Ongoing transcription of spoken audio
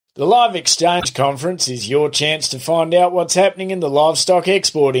The Live Exchange Conference is your chance to find out what's happening in the livestock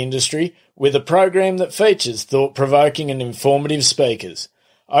export industry with a program that features thought-provoking and informative speakers.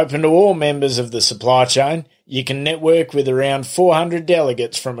 Open to all members of the supply chain, you can network with around 400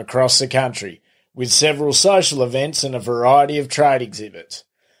 delegates from across the country, with several social events and a variety of trade exhibits.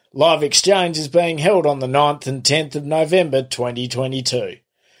 Live Exchange is being held on the 9th and 10th of November 2022.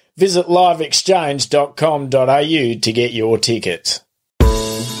 Visit liveexchange.com.au to get your tickets.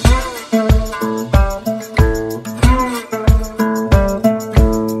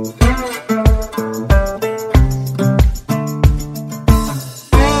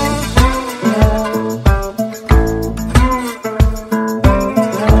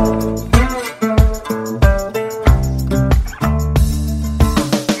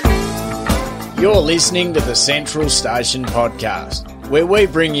 You're listening to the Central Station podcast, where we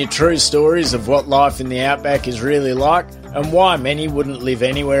bring you true stories of what life in the outback is really like and why many wouldn't live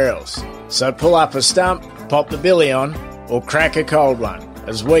anywhere else. So pull up a stump, pop the billy on, or crack a cold one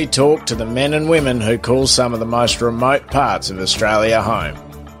as we talk to the men and women who call some of the most remote parts of Australia home.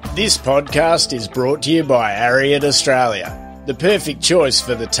 This podcast is brought to you by Ariat Australia, the perfect choice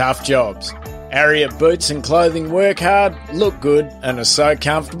for the tough jobs. Ariat boots and clothing work hard, look good, and are so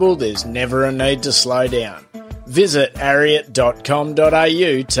comfortable there's never a need to slow down. Visit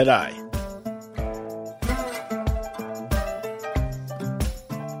ariat.com.au today.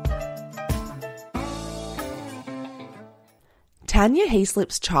 Tanya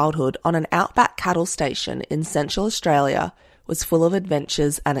Heaslip's childhood on an outback cattle station in Central Australia was full of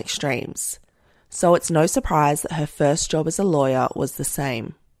adventures and extremes, so it's no surprise that her first job as a lawyer was the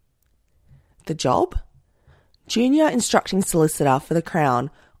same. The job? Junior instructing solicitor for the Crown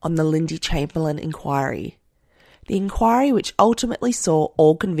on the Lindy Chamberlain inquiry. The inquiry which ultimately saw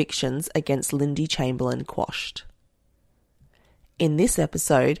all convictions against Lindy Chamberlain quashed. In this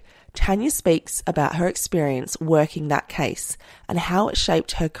episode, Tanya speaks about her experience working that case and how it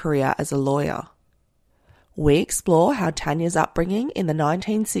shaped her career as a lawyer. We explore how Tanya's upbringing in the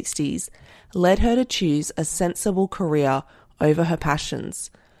 1960s led her to choose a sensible career over her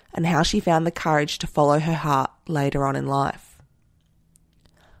passions, and how she found the courage to follow her heart later on in life.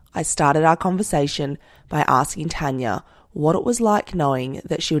 I started our conversation by asking Tanya what it was like knowing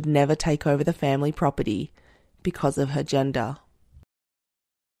that she would never take over the family property because of her gender.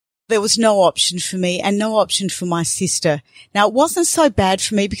 There was no option for me and no option for my sister. Now, it wasn't so bad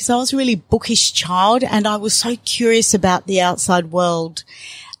for me because I was a really bookish child and I was so curious about the outside world.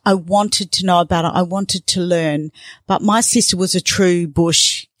 I wanted to know about it. I wanted to learn. But my sister was a true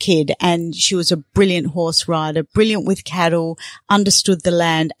bush kid and she was a brilliant horse rider, brilliant with cattle, understood the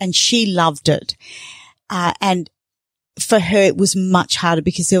land, and she loved it. And for her, it was much harder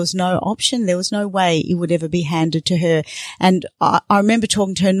because there was no option. There was no way it would ever be handed to her. And I remember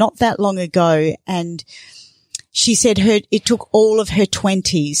talking to her not that long ago, and she said it took all of her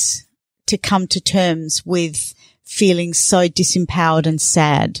 20s to come to terms with feeling so disempowered and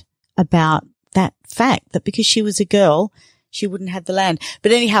sad about that fact that because she was a girl, she wouldn't have the land.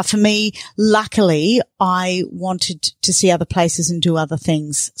 But anyhow, for me, luckily, I wanted to see other places and do other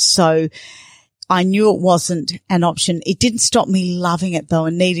things. So I knew it wasn't an option. It didn't stop me loving it though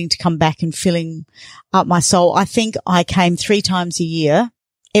and needing to come back and filling up my soul. I think I came 3 times a year,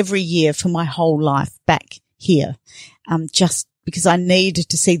 every year for my whole life back here, just because I needed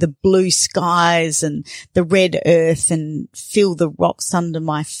to see the blue skies and the red earth and feel the rocks under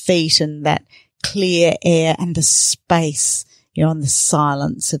my feet and that clear air and the space, and the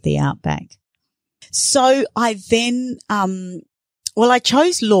silence of the outback. So I then, I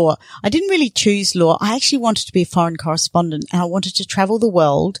chose law. I didn't really choose law. I actually wanted to be a foreign correspondent and I wanted to travel the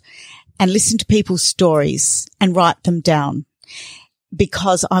world and listen to people's stories and write them down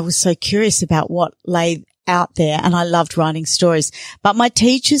because I was so curious about what lay out there and I loved writing stories. But my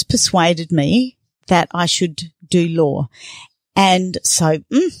teachers persuaded me that I should do law. And so,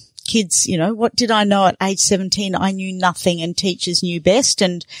 kids, what did I know at age 17? I knew nothing and teachers knew best.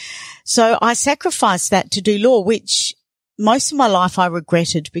 And so I sacrificed that to do law, which most of my life I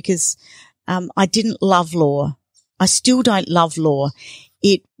regretted because I didn't love law. I still don't love law.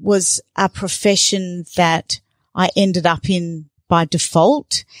 It was a profession that I ended up in by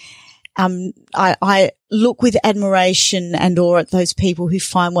default. I look with admiration and awe at those people who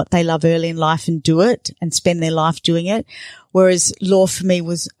find what they love early in life and do it and spend their life doing it. Whereas law for me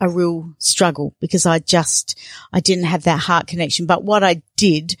was a real struggle because I didn't have that heart connection. But what I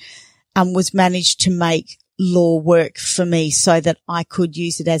did, was manage to make law work for me so that I could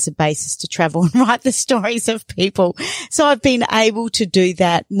use it as a basis to travel and write the stories of people. So I've been able to do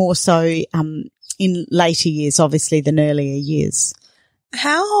that more so, in later years, obviously, than earlier years.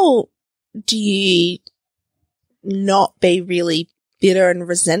 How do you not be really bitter and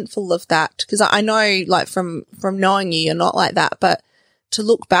resentful of that? Because I know, like, from knowing you're not like that, but to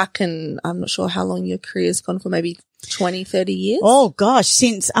look back, and I'm not sure how long your career's gone for, maybe 20, 30 years? Oh gosh,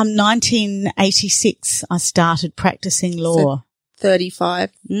 since 1986 I started practicing law. So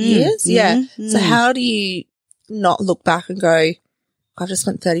 35 years? Yeah. So how do you not look back and go, I've just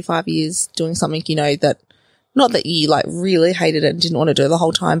spent 35 years doing something, you know, that, not that you like really hated it and didn't want to do it the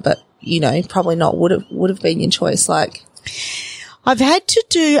whole time, but, you know, probably not would have been your choice. Like, I've had to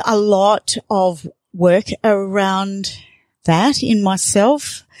do a lot of work around that in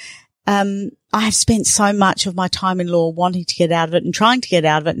myself. I have spent so much of my time in law wanting to get out of it and trying to get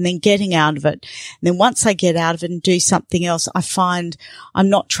out of it and then getting out of it. And then once I get out of it and do something else, I find I'm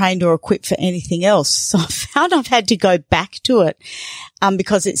not trained or equipped for anything else. So I found I've had to go back to it,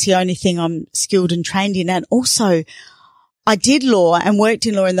 because it's the only thing I'm skilled and trained in. And also, I did law and worked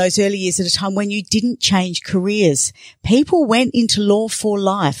in law in those early years at a time when you didn't change careers. People went into law for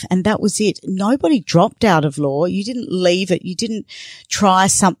life and that was it. Nobody dropped out of law. You didn't leave it. You didn't try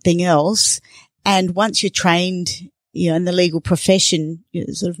something else. And once you're trained, you know, in the legal profession,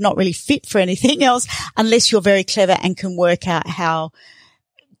 you're sort of not really fit for anything else unless you're very clever and can work out how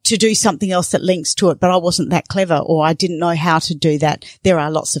to do something else that links to it. But I wasn't that clever, or I didn't know how to do that. There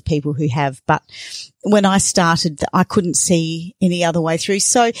are lots of people who have, but when I started, I couldn't see any other way through.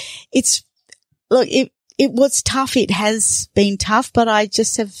 So it was tough. It has been tough, but I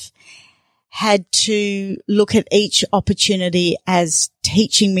just have had to look at each opportunity as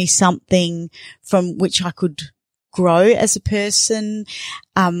teaching me something from which I could grow as a person.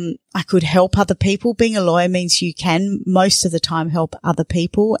 I could help other people. Being a lawyer means you can most of the time help other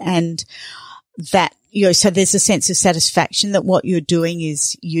people, and that, you know, so there's a sense of satisfaction that what you're doing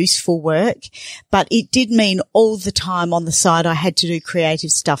is useful work. But it did mean all the time on the side I had to do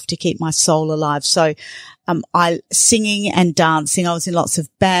creative stuff to keep my soul alive. So singing and dancing. I was in lots of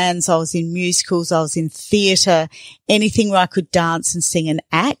bands. I was in musicals. I was in theatre, anything where I could dance and sing and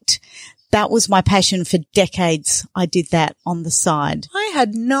act. That was my passion for decades. I did that on the side. I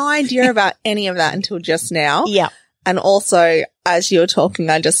had no idea about any of that until just now. Yeah. And also, as you were talking,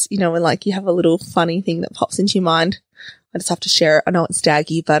 I just, you know, when like you have a little funny thing that pops into your mind, I just have to share it. I know it's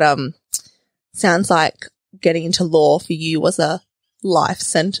daggy, but sounds like getting into law for you was a life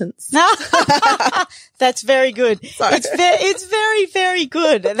sentence. That's very good. Sorry. It's very, very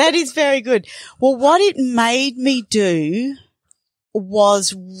good. That is very good. Well, what it made me do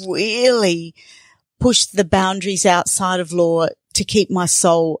was really push the boundaries outside of law to keep my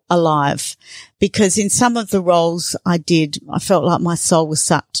soul alive, because in some of the roles I did, I felt like my soul was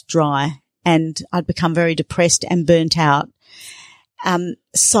sucked dry and I'd become very depressed and burnt out.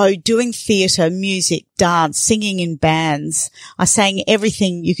 So doing theatre, music, dance, singing in bands, I sang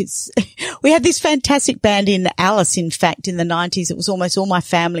everything you could. We had this fantastic band in Alice, in fact, in the 90s. It was almost all my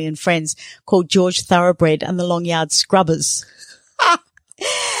family and friends, called George Thoroughbred and the Long Yard Scrubbers.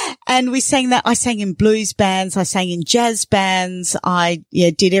 And we sang that. I sang in blues bands. I sang in jazz bands. I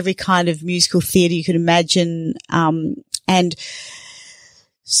did every kind of musical theatre you could imagine. And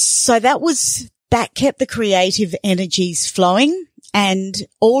so that kept the creative energies flowing. And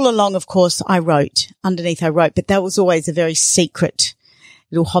all along, of course, I wrote, but that was always a very secret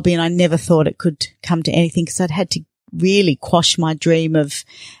little hobby. And I never thought it could come to anything, because I'd had to really quash my dream of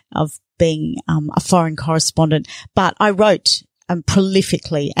being a foreign correspondent. But I wrote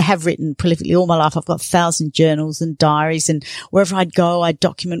prolifically. I have written prolifically all my life. I've got 1,000 journals and diaries, and wherever I'd go, I'd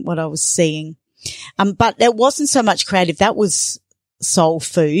document what I was seeing. But it wasn't so much creative. That was soul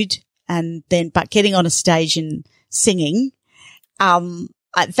food. But getting on a stage and singing,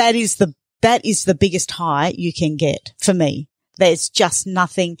 that is the biggest high you can get for me. There's just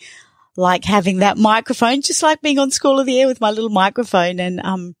nothing like having that microphone, just like being on School of the Air with my little microphone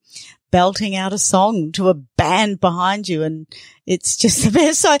and, belting out a song to a band behind you, and it's just the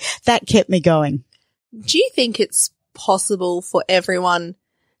best. So that kept me going. Do you think it's possible for everyone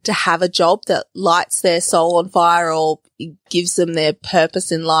to have a job that lights their soul on fire or gives them their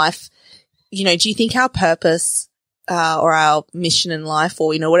purpose in life? You know, do you think our purpose or our mission in life,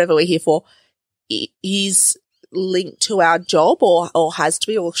 or, you know, whatever we're here for, is linked to our job, or has to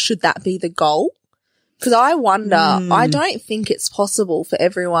be, or should that be the goal? Because I wonder, I don't think it's possible for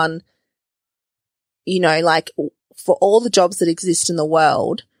everyone, you know, like for all the jobs that exist in the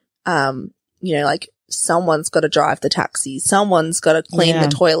world, you know, like someone's got to drive the taxi, someone's got to clean the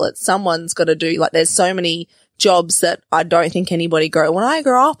toilets, someone's got to do, like, there's so many jobs that I don't think anybody when I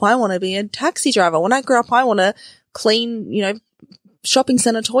grow up, I want to be a taxi driver. When I grow up, I want to clean, you know, shopping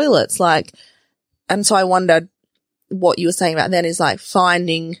centre toilets, like, and so I wondered, what you were saying about then is like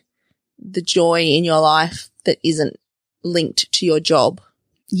finding the joy in your life that isn't linked to your job.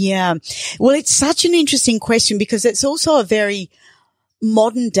 Yeah. Well, it's such an interesting question because it's also a very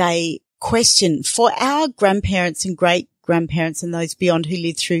modern day question for our grandparents and great grandparents and those beyond who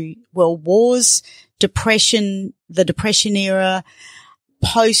lived through world wars, depression, the depression era,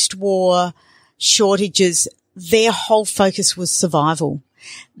 post-war shortages. Their whole focus was survival.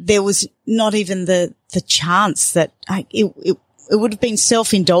 There was not even the chance that it would have been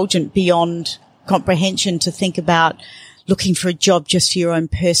self-indulgent beyond comprehension to think about looking for a job just for your own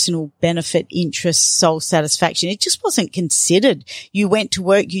personal benefit, interest, soul satisfaction. It just wasn't considered. You went to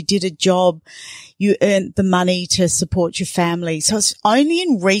work, you did a job, you earned the money to support your family. So it's only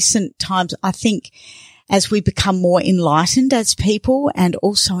in recent times, I think, as we become more enlightened as people, and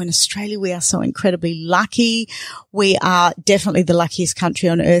also in Australia, we are so incredibly lucky. We are definitely the luckiest country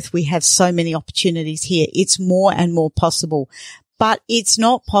on earth. We have so many opportunities here. It's more and more possible, but it's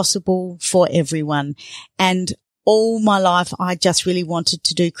not possible for everyone. And all my life, I just really wanted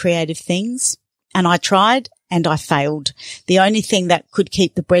to do creative things, and I tried and I failed. The only thing that could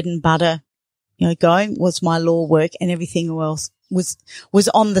keep the bread and butter, going was my law work, and everything else was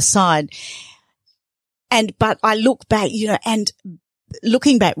on the side. But I look back, and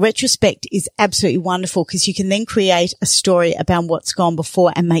looking back, retrospect is absolutely wonderful because you can then create a story about what's gone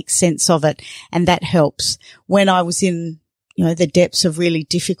before and make sense of it. And that helps. When I was in, the depths of really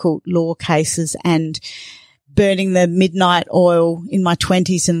difficult law cases and burning the midnight oil in my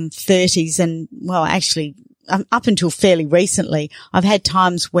 20s and 30s, and well, actually up until fairly recently, I've had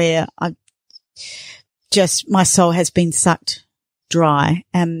times where my soul has been sucked dry.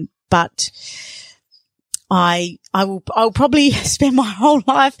 But I'll probably spend my whole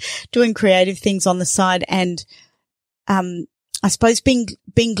life doing creative things on the side, and I suppose being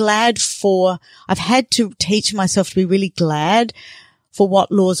glad I've had to teach myself to be really glad for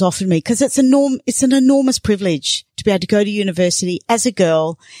what law's offered me, because it's an enormous privilege to be able to go to university as a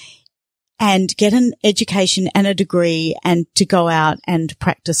girl and get an education and a degree and to go out and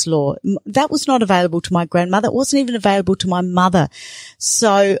practice law. That was not available to my grandmother. It wasn't even available to my mother.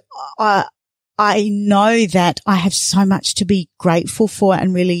 So I know that I have so much to be grateful for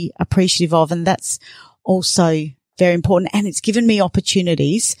and really appreciative of, and that's also very important. And it's given me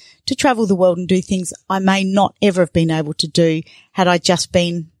opportunities to travel the world and do things I may not ever have been able to do had I just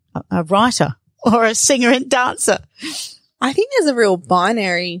been a writer or a singer and dancer. I think there's a real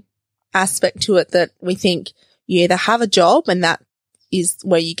binary aspect to it, that we think you either have a job and that is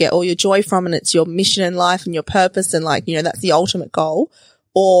where you get all your joy from and it's your mission in life and your purpose and that's the ultimate goal.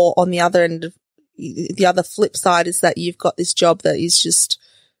 Or on the other end of the other flip side is that you've got this job that is just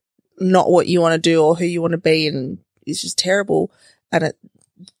not what you want to do or who you want to be, and it's just terrible and it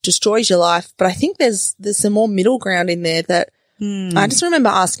destroys your life. But I think there's some more middle ground in there that I just remember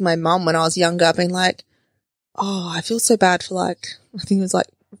asking my mum when I was younger, being like, oh, I feel so bad for I think it was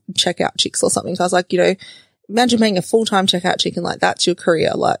checkout chicks or something. So I was like, imagine being a full-time checkout chick and that's your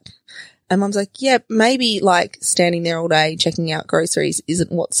career. And Mum's like, yeah, maybe standing there all day checking out groceries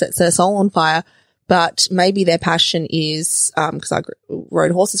isn't what sets their soul on fire, but maybe their passion is, because I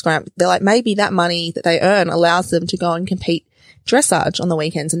rode horses growing up, they're like, maybe that money that they earn allows them to go and compete dressage on the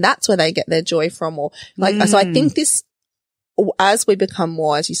weekends, and that's where they get their joy from. Or so I think this, as we become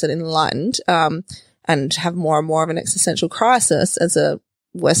more, as you said, enlightened, and have more and more of an existential crisis as a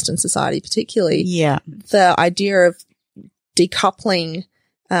Western society, particularly, the idea of decoupling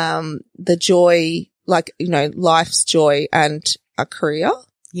the joy, life's joy and a career.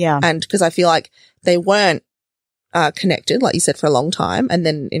 Yeah. And because I feel like they weren't connected, like you said, for a long time. And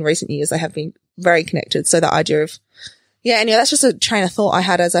then in recent years, they have been very connected. So the idea of, anyway, that's just a train of thought I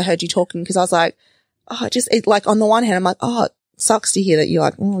had as I heard you talking, because I was like, on the one hand, I'm like, oh, it sucks to hear that you're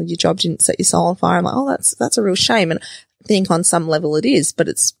like, oh, your job didn't set your soul on fire. I'm like, oh, that's a real shame. And I think on some level it is, but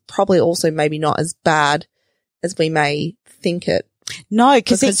it's probably also maybe not as bad as we may think it. No,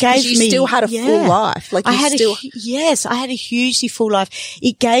 because it gave me, you still had a full life. I had a hugely full life.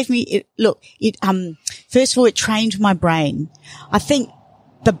 It gave me, first of all, it trained my brain. I think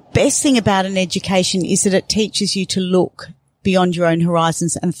the best thing about an education is that it teaches you to look beyond your own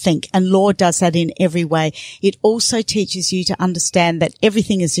horizons and think. And law does that in every way. It also teaches you to understand that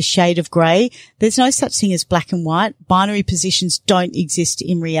everything is a shade of grey. There's no such thing as black and white. Binary positions don't exist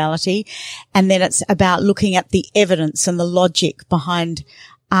in reality. And then it's about looking at the evidence and the logic behind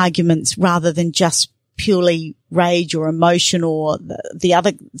arguments rather than just purely rage or emotion or the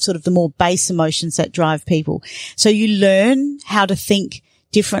other sort of the more base emotions that drive people. So you learn how to think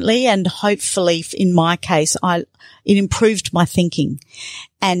differently, and hopefully in my case, it improved my thinking,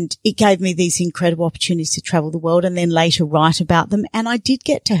 and it gave me these incredible opportunities to travel the world and then later write about them. And I did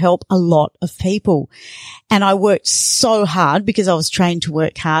get to help a lot of people, and I worked so hard because I was trained to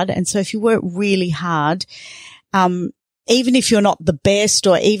work hard. And so if you work really hard, even if you're not the best,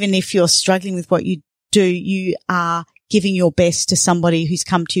 or even if you're struggling with what you do, you are giving your best to somebody who's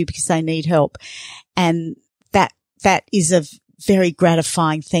come to you because they need help. And that is a very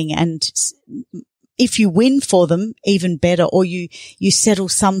gratifying thing. And if you win for them, even better, or you settle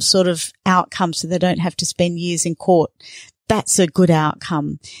some sort of outcome so they don't have to spend years in court, that's a good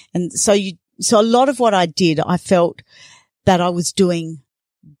outcome. And so a lot of what I did, I felt that I was doing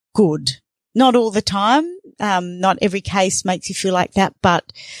good. Not all the time. Not every case makes you feel like that,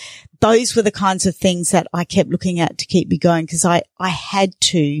 but those were the kinds of things that I kept looking at to keep me going, because I had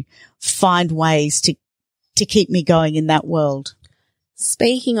to find ways to keep me going in that world.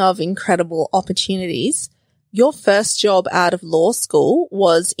 Speaking of incredible opportunities, your first job out of law school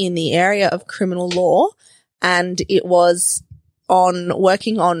was in the area of criminal law, and it was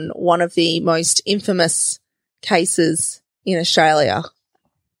working on one of the most infamous cases in Australia.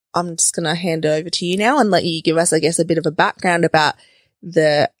 I'm just going to hand it over to you now and let you give us, I guess, a bit of a background about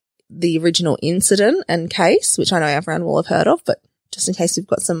the original incident and case, which I know everyone will have heard of, but just in case we've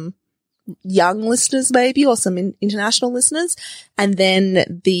got some young listeners maybe, or some international listeners, and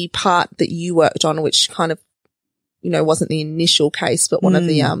then the part that you worked on, which kind of, wasn't the initial case, but one of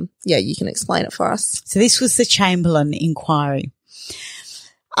the, you can explain it for us. So this was the Chamberlain inquiry.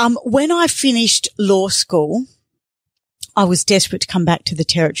 When I finished law school, I was desperate to come back to the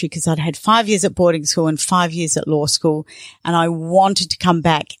Territory because I'd had 5 years at boarding school and 5 years at law school, and I wanted to come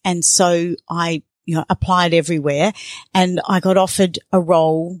back. And so I, applied everywhere, and I got offered a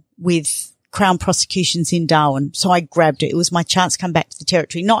role with Crown Prosecutions in Darwin. So I grabbed it. It was my chance to come back to the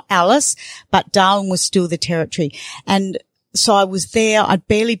Territory. Not Alice, but Darwin was still the Territory. And so I was there. I'd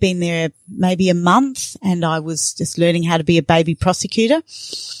barely been there maybe a month, and I was just learning how to be a baby prosecutor,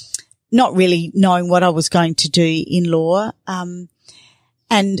 not really knowing what I was going to do in law.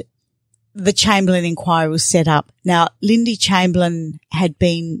 And the Chamberlain inquiry was set up. Now, Lindy Chamberlain had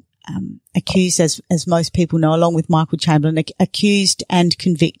been accused, as most people know, along with Michael Chamberlain, accused and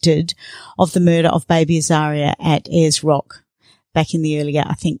convicted of the murder of baby Azaria at Ayers Rock back in the earlier,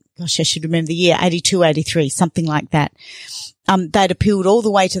 I think, I should remember the year, 82, 83, something like that. They'd appealed all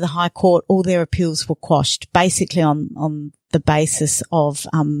the way to the High Court. All their appeals were quashed, basically on the basis of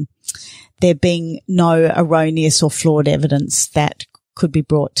there being no erroneous or flawed evidence that could be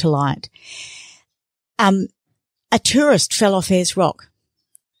brought to light. A tourist fell off Ayers Rock.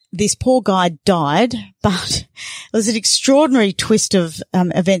 This poor guy died, but it was an extraordinary twist of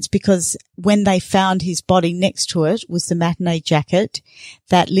events, because when they found his body, next to it was the matinee jacket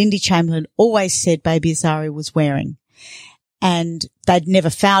that Lindy Chamberlain always said baby Azaria was wearing. And they'd never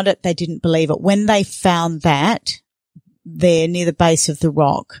found it. They didn't believe it. When they found that there near the base of the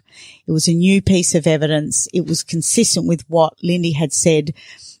rock, it was a new piece of evidence. It was consistent with what Lindy had said.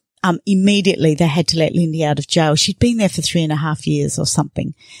 Immediately they had to let Lindy out of jail. She'd been there for 3.5 years or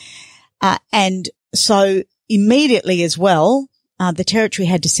something. And so immediately as well, the Territory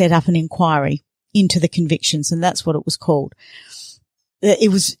had to set up an inquiry into the convictions, and that's what it was called. It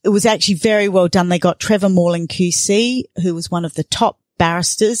was actually very well done. They got Trevor Morland QC, who was one of the top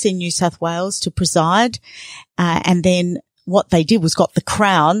barristers in New South Wales, to preside. And then what they did was got the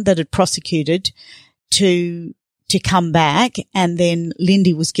Crown that had prosecuted to come back, and then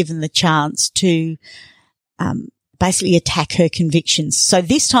Lindy was given the chance to basically attack her convictions. So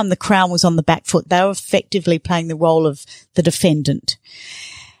this time the Crown was on the back foot. They were effectively playing the role of the defendant.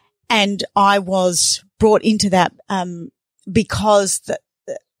 And I was brought into that because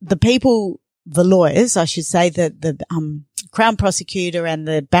the people, the lawyers, I should say, the Crown prosecutor and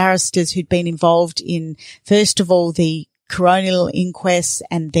the barristers who'd been involved in, first of all, the coronial inquests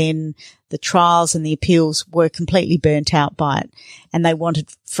and then the trials and the appeals, were completely burnt out by it, and they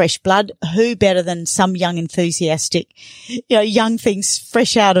wanted fresh blood. Who better than some young, enthusiastic, young things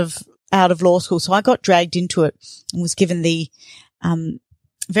fresh out of law school? So I got dragged into it and was given the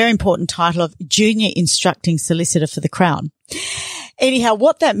very important title of Junior Instructing Solicitor for the Crown. Anyhow,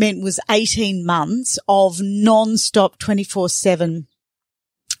 what that meant was 18 months of non-stop 24/7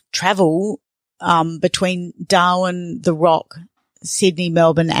 travel between Darwin, the Rock, Sydney,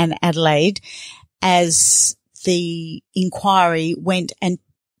 Melbourne and Adelaide, as the inquiry went and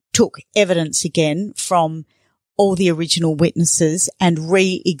took evidence again from all the original witnesses and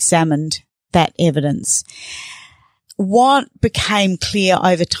re-examined that evidence. What became clear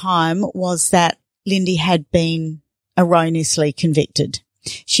over time was that Lindy had been erroneously convicted.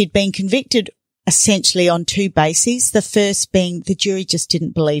 She'd been convicted essentially on two bases. The first being the jury just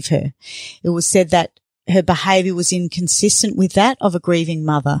didn't believe her. It was said that her behaviour was inconsistent with that of a grieving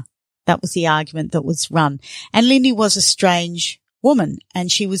mother. That was the argument that was run. And Lindy was a strange woman,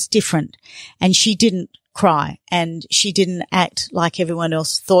 and she was different, and she didn't cry, and she didn't act like everyone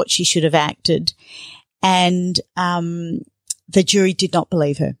else thought she should have acted. And the jury did not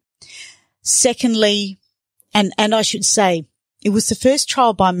believe her. Secondly, and I should say, it was the first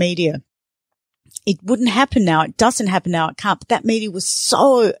trial by media. It wouldn't happen now. It doesn't happen now. It can't. But that media was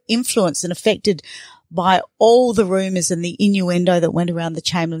so influenced and affected by all the rumours and the innuendo that went around the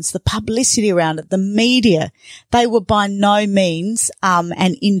Chamberlains, the publicity around it, the media. They were by no means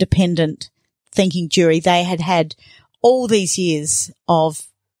an independent thinking jury. They had had all these years of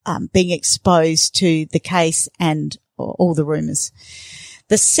being exposed to the case and all the rumours.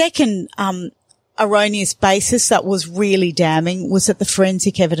 The second erroneous basis that was really damning was that the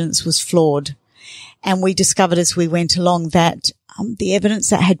forensic evidence was flawed. And we discovered as we went along that the evidence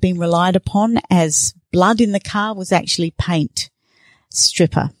that had been relied upon as blood in the car was actually paint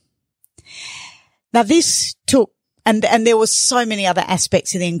stripper. Now this took, and there were so many other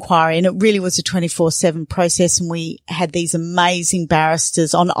aspects of the inquiry, and it really was a 24/7 process, and we had these amazing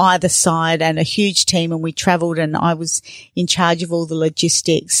barristers on either side and a huge team, and we travelled, and I was in charge of all the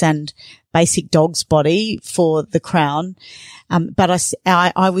logistics and basic dog's body for the Crown. But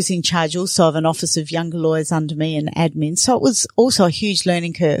I was in charge also of an office of younger lawyers under me and admin. So it was also a huge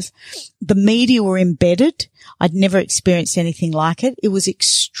learning curve. The media were embedded. I'd never experienced anything like it. It was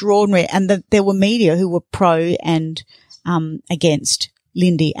extraordinary. And there were media who were pro and against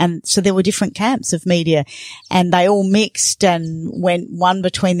Lindy. And so there were different camps of media, and they all mixed and went one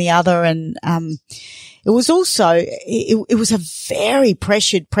between the other. And it was also, it was a very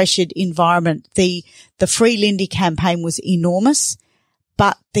pressured environment. The Free Lindy campaign was enormous,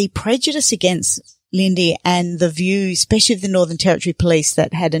 but the prejudice against Lindy and the view, especially of the Northern Territory Police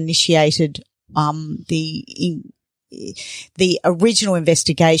that had initiated the original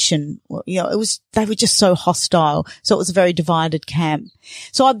investigation, they were just so hostile. So it was a very divided camp.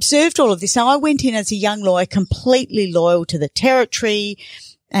 So I observed all of this. Now I went in as a young lawyer, completely loyal to the Territory.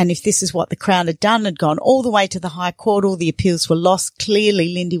 And if this is what the Crown had done, had gone all the way to the High Court, all the appeals were lost.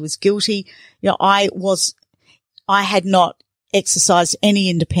 Clearly, Lindy was guilty. I had not exercised any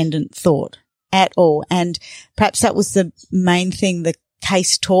independent thought at all. And perhaps that was the main thing the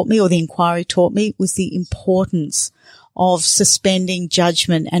case taught me, or the inquiry taught me, was the importance of suspending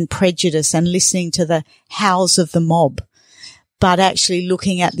judgment and prejudice and listening to the howls of the mob, but actually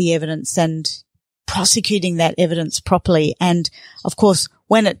looking at the evidence and prosecuting that evidence properly. And of course,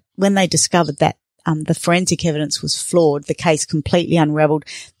 when they discovered that the forensic evidence was flawed, the case completely unravelled,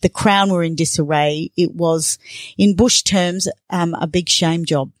 the Crown were in disarray. It was, in Bush terms, a big shame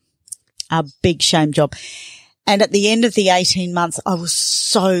job. And at the end of the 18 months, I was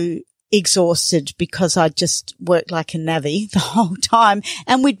so exhausted because I just worked like a navvy the whole time,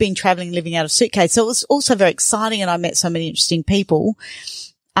 and we'd been travelling, living out of suitcase. So it was also very exciting, and I met so many interesting people.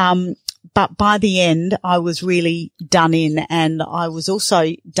 But by the end, I was really done in, and I was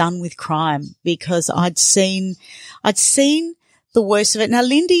also done with crime because I'd seen the worst of it. Now,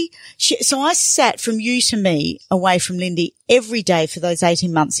 Lindy, so I sat from you to me away from Lindy every day for those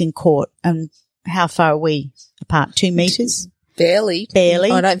 18 months in court. And how far are we apart? 2 metres? Barely.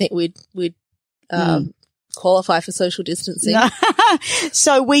 I don't think we'd qualify for social distancing. No.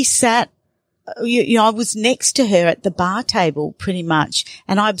 So we sat, I was next to her at the bar table pretty much,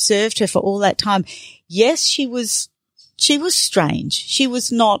 and I observed her for all that time. Yes, she was strange. She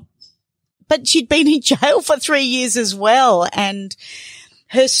was not, but she'd been in jail for 3 years as well, and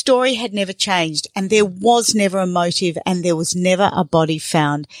her story had never changed, and there was never a motive, and there was never a body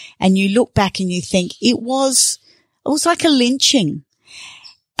found. And you look back and you think it was like a lynching.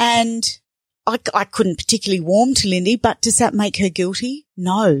 And I couldn't particularly warm to Lindy, but does that make her guilty?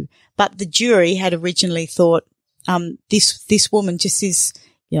 No. But the jury had originally thought, this woman just is,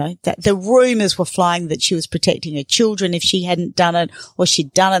 that the rumours were flying that she was protecting her children if she hadn't done it, or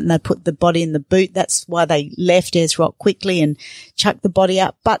she'd done it and they put the body in the boot. That's why they left Ayers Rock quickly and chucked the body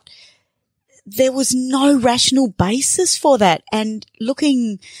up. But there was no rational basis for that. And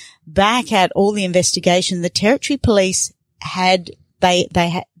looking back at all the investigation, the Territory Police had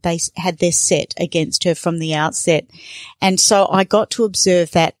their set against her from the outset. And so I got to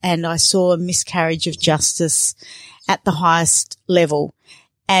observe that, and I saw a miscarriage of justice at the highest level.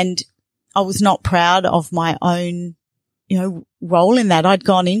 And I was not proud of my own, role in that. I'd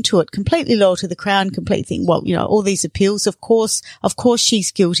gone into it completely loyal to the Crown, completely thinking, well, all these appeals, of course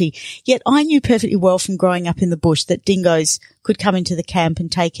she's guilty. Yet I knew perfectly well from growing up in the bush that dingoes could come into the camp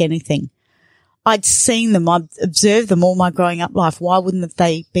and take anything. I'd seen them. I'd observed them all my growing up life. Why wouldn't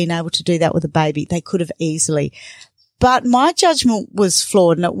they been able to do that with a baby? They could have easily. But my judgment was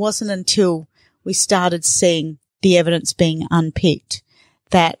flawed, and it wasn't until we started seeing the evidence being unpicked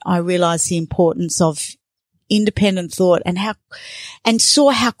that I realised the importance of independent thought and saw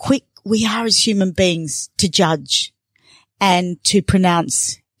how quick we are as human beings to judge and to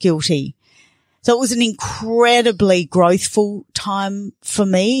pronounce guilty. So it was an incredibly growthful time for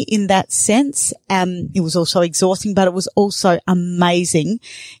me in that sense. It was also exhausting, but it was also amazing.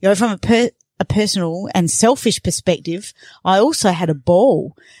 From a personal and selfish perspective, I also had a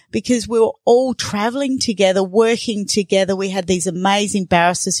ball because we were all traveling together, working together. We had these amazing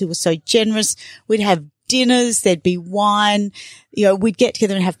barristers who were so generous. We'd have dinners, there'd be wine, we'd get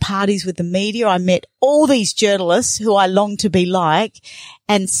together and have parties with the media. I met all these journalists who I longed to be like.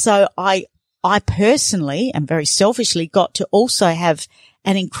 And so I personally and very selfishly got to also have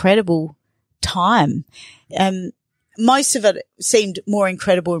an incredible time. Most of it seemed more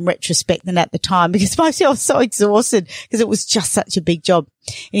incredible in retrospect than at the time because mostly I was so exhausted because it was just such a big job.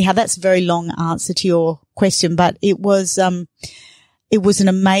 Anyhow, that's a very long answer to your question, but it was an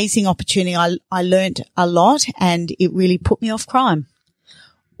amazing opportunity. I learnt a lot and it really put me off crime.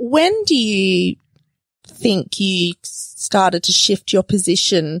 When do you think you started to shift your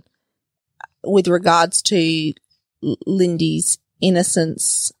position with regards to Lindy's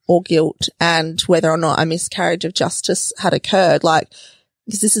innocence or guilt and whether or not a miscarriage of justice had occurred?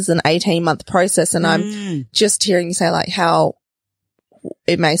 Because this is an 18-month process, and I'm just hearing you say how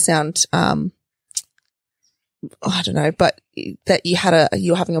it may sound, I don't know, but that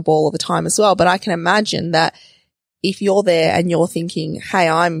you're having a ball of a time as well. But I can imagine that if you're there and you're thinking, hey,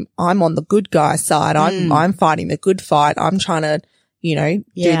 I'm on the good guy side, I'm fighting the good fight, I'm trying to, do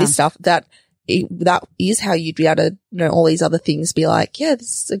this stuff, that is how you'd be able to, all these other things be like, yeah,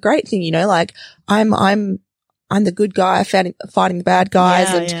 this is a great thing, I'm the good guy fighting the bad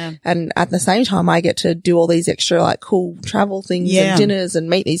guys. And at the same time, I get to do all these extra cool travel things and dinners and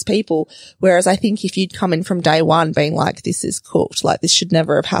meet these people. Whereas I think if you'd come in from day one being like, this is cooked, this should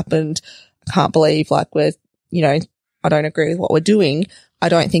never have happened. I can't believe we're, I don't agree with what we're doing. I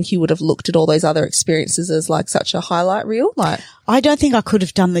don't think you would have looked at all those other experiences as such a highlight reel. I don't think I could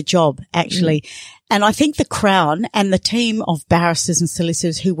have done the job actually. And I think the Crown and the team of barristers and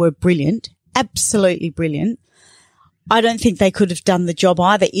solicitors who were brilliant, absolutely brilliant, I don't think they could have done the job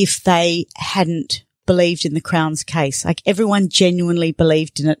either if they hadn't believed in the Crown's case. Everyone genuinely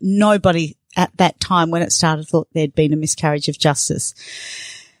believed in it. Nobody at that time when it started thought there'd been a miscarriage of justice.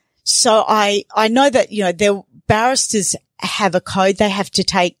 So I know that, their barristers have a code they have to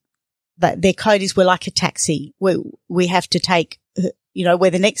take. Their code is we're like a taxi. We have to take,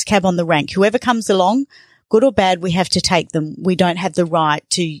 we're the next cab on the rank. Whoever comes along, good or bad, we have to take them. We don't have the right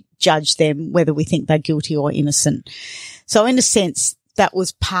to judge them whether we think they're guilty or innocent. So in a sense, that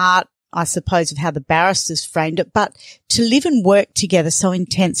was part, I suppose, of how the barristers framed it. But to live and work together so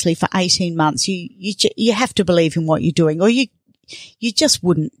intensely for 18 months, you have to believe in what you're doing, or you just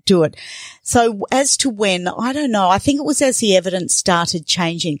wouldn't do it. So as to when, I don't know. I think it was as the evidence started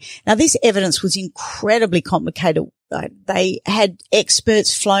changing. Now, this evidence was incredibly complicated. They had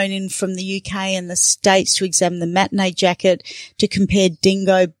experts flown in from the UK and the States to examine the matinee jacket, to compare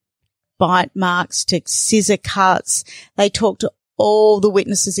dingo bite marks to scissor cuts. They talked to all the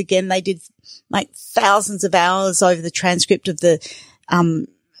witnesses again. They did thousands of hours over the transcript of the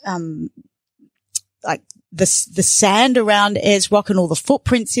sand around Ayers Rock and all the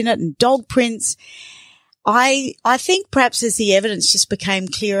footprints in it and dog prints. I think perhaps as the evidence just became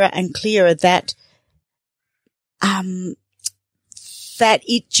clearer and clearer that it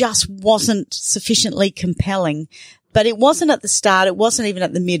just wasn't sufficiently compelling. But it wasn't at the start. It wasn't even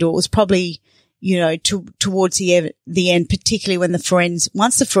at the middle. It was probably, towards the end, particularly when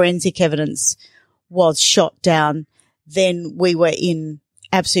once the forensic evidence was shot down, then we were in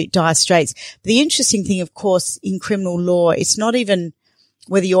absolute dire straits. The interesting thing, of course, in criminal law, it's not even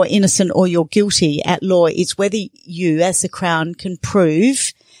whether you're innocent or you're guilty at law. It's whether you, as the Crown, can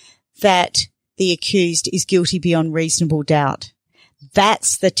prove that the accused is guilty beyond reasonable doubt.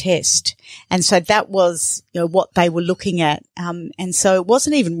 That's the test. And so that was, what they were looking at. And so it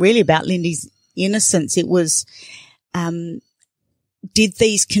wasn't even really about Lindy's innocence. It was, did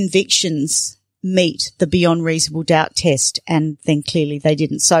these convictions meet the beyond reasonable doubt test? And then clearly they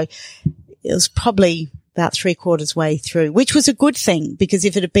didn't. So it was probably about 3/4 way through, which was a good thing, because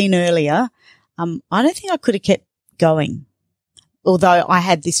if it had been earlier, I don't think I could have going. Although I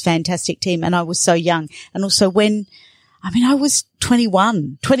had this fantastic team and I was so young. And also I was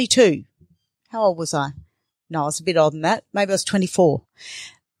 22. How old was I? No, I was a bit older than that. Maybe I was 24.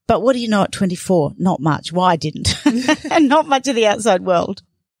 But what do you know at 24? Not much. Well, I didn't. And not much of the outside world.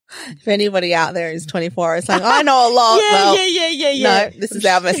 If anybody out there is 24 is saying, I know a lot. Yeah. No, this is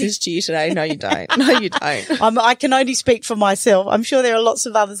our message to you today. No, you don't. No, you don't. I can only speak for myself. I'm sure there are lots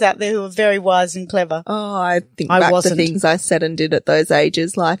of others out there who are very wise and clever. Oh, I think back to things I said and did at those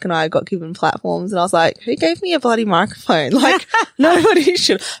ages, and I got given platforms and I was like, who gave me a bloody microphone? Nobody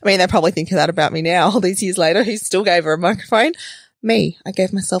should. I mean, they're probably thinking that about me now, all these years later. Who still gave her a microphone? Me. I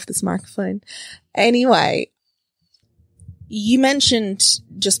gave myself this microphone. Anyway, you mentioned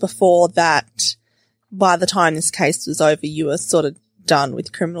just before that by the time this case was over, you were sort of done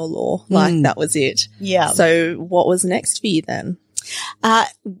with criminal law. That was it. Yeah. So what was next for you then?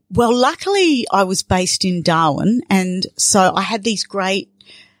 Well, luckily I was based in Darwin, and so I had these great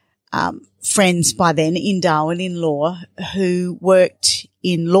friends by then in Darwin in law who worked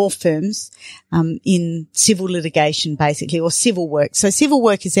in law firms, in civil litigation basically, or civil work. So civil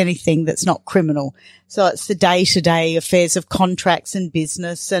work is anything that's not criminal. So it's the day-to-day affairs of contracts and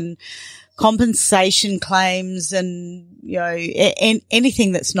business and compensation claims and,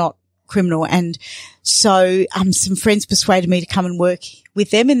 anything that's not criminal. And so, some friends persuaded me to come and work with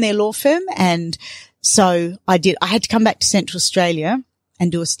them in their law firm. And so I did. I had to come back to Central Australia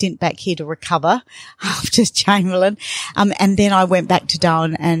and do a stint back here to recover after Chamberlain. And then I went back to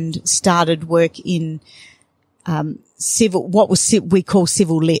Darwin and started work in, we call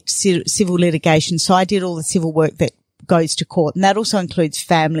civil litigation. So I did all the civil work that goes to court, and that also includes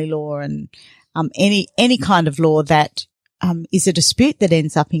family law and, any kind of law that, is a dispute that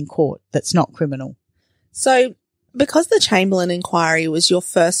ends up in court that's not criminal. So because the Chamberlain inquiry was your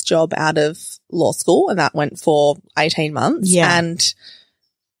first job out of law school, and that went for 18 months. Yeah. And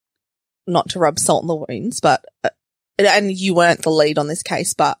not to rub salt in the wounds, but, and you weren't the lead on this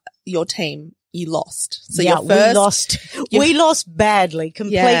case, but your team, you lost. So we lost badly,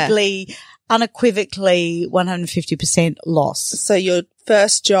 completely, unequivocally, 150% loss. So your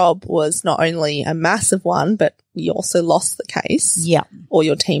first job was not only a massive one, but you also lost the case. Yeah. Or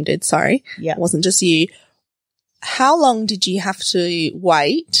your team did, sorry. Yeah. It wasn't just you. How long did you have to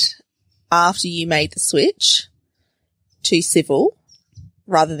wait after you made the switch to civil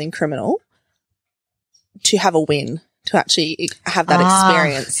rather than criminal to have a win, to actually have that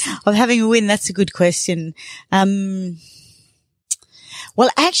experience? Of having a win, that's a good question. Well,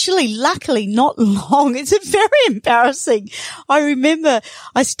 actually, luckily, not long. It's very embarrassing. I remember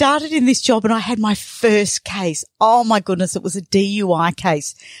I started in this job and I had my first case. Oh my goodness, it was a DUI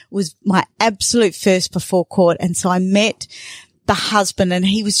case. It was my absolute first before court. And so I met the husband and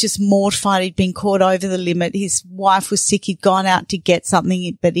he was just mortified. He'd been caught over the limit. His wife was sick. He'd gone out to get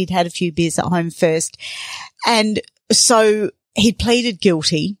something, but he'd had a few beers at home first. And so he'd pleaded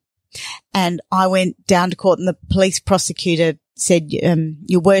guilty, and I went down to court, and the police prosecutor said,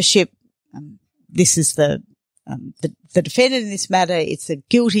 Your Worship, this is the defendant in this matter. It's a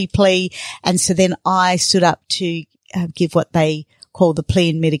guilty plea. And so then I stood up to give what they call the plea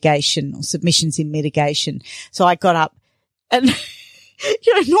in mitigation, or submissions in mitigation. So I got up and,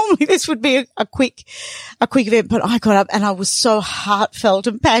 normally this would be a quick event, but I got up and I was so heartfelt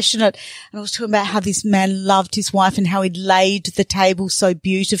and passionate. And I was talking about how this man loved his wife and how he'd laid the table so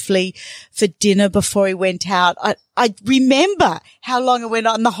beautifully for dinner before he went out. I remember how long it went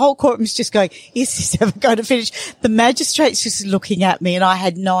on. The whole courtroom's just going, is this ever going to finish? The magistrate's just looking at me, and I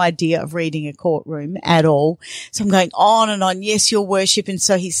had no idea of reading a courtroom at all. So I'm going on and on. Yes, Your Worship. And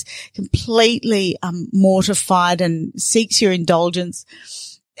so he's completely mortified and seeks your indulgence.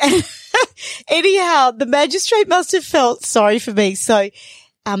 Anyhow, the magistrate must have felt sorry for me. So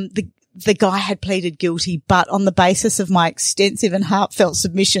the guy had pleaded guilty, but on the basis of my extensive and heartfelt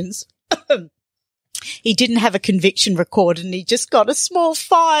submissions, he didn't have a conviction recorded, and he just got a small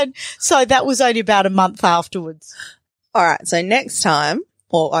fine. So that was only about a month afterwards. All right. So next time,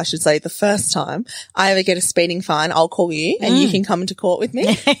 or I should say the first time I ever get a speeding fine, I'll call you and you can come into court with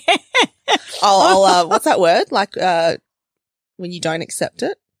me. I'll what's that word? When you don't accept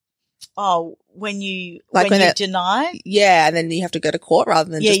it? Oh, when you deny? Yeah. And then you have to go to court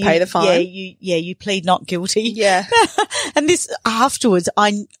rather than just pay the fine. You plead not guilty. Yeah. And this afterwards,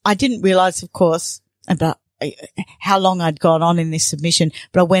 I didn't realize, of course, about how long I'd gone on in this submission,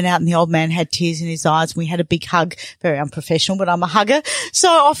 but I went out and the old man had tears in his eyes and we had a big hug. Very unprofessional, but I'm a hugger. So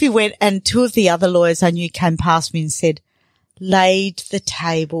off he went, and two of the other lawyers I knew came past me and said, laid the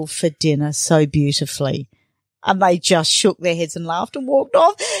table for dinner so beautifully. And they just shook their heads and laughed and walked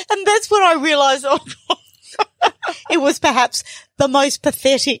off. And that's when I realized, oh God, It was perhaps the most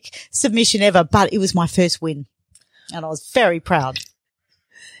pathetic submission ever, but it was my first win. And I was very proud.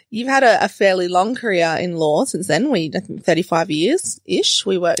 You've had a fairly long career in law since then. I think 35 years-ish.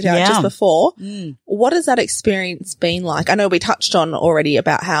 We worked out just before. What has that experience been like? I know we touched on already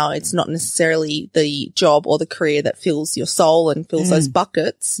about how it's not necessarily the job or the career that fills your soul and fills those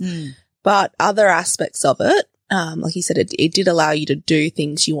buckets, but other aspects of it, like you said, it did allow you to do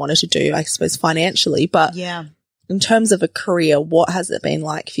things you wanted to do, I suppose, financially. But in terms of a career, what has it been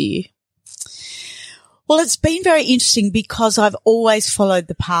like for you? Well, it's been very interesting because I've always followed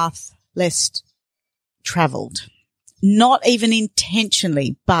the path less travelled, not even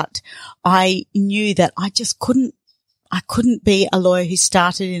intentionally, but I knew that I just couldn't be a lawyer who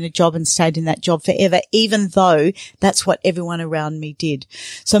started in a job and stayed in that job forever, even though that's what everyone around me did.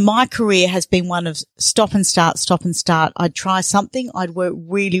 So my career has been one of stop and start. I'd try something. I'd work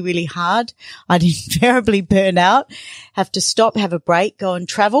really, really hard. I'd invariably burn out, have to stop, have a break, go and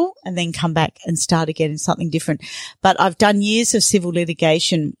travel, and then come back and start again in something different. But I've done years of civil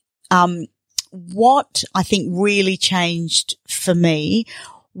litigation. What I think really changed for me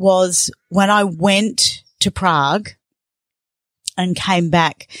was when I went to Prague and came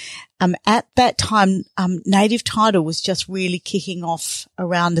back. At that time, native title was just really kicking off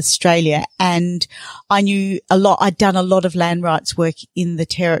around Australia, and I knew a lot. I'd done a lot of land rights work in the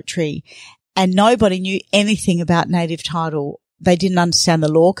territory, and nobody knew anything about native title. They didn't understand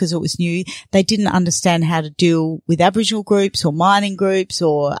the law because it was new. They didn't understand how to deal with Aboriginal groups or mining groups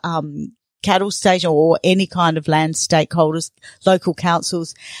or cattle station or any kind of land stakeholders, local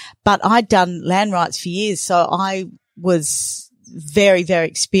councils. But I'd done land rights for years, so I was very, very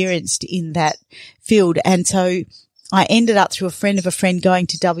experienced in that field. And so I ended up through a friend of a friend going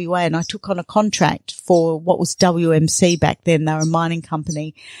to WA, and I took on a contract for what was WMC back then. They were a mining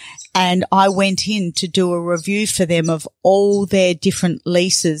company. And I went in to do a review for them of all their different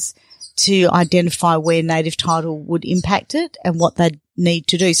leases to identify where native title would impact it and what they'd need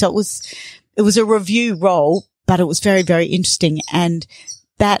to do. So it was a review role, but it was very, very interesting. And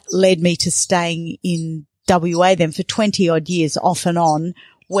that led me to staying in WA then for 20 odd years off and on,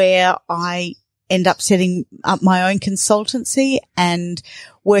 where I end up setting up my own consultancy and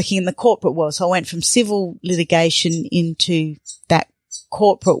working in the corporate world. So I went from civil litigation into that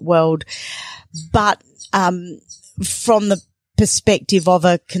corporate world, but from the perspective of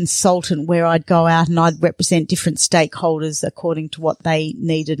a consultant, where I'd go out and I'd represent different stakeholders according to what they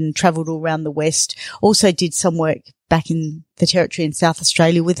needed, and travelled all around the West. Also did some work back in the territory in South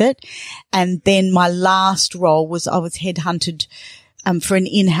Australia with it. And then my last role was I was headhunted for an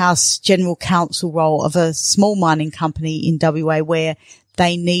in-house general counsel role of a small mining company in WA, where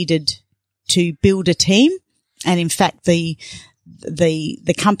they needed to build a team. And in fact, the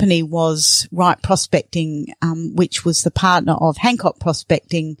company was Wright Prospecting, which was the partner of Hancock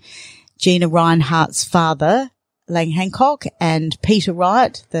Prospecting, Gina Reinhardt's father, Lang Hancock, and Peter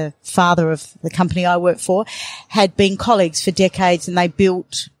Wright, the father of the company I worked for, had been colleagues for decades, and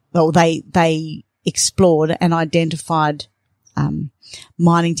they explored and identified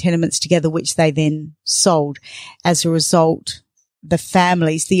mining tenements together, which they then sold. As a result, the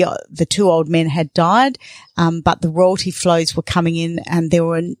families, the two old men had died, but the royalty flows were coming in, and there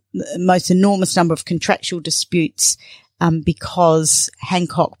were a most enormous number of contractual disputes because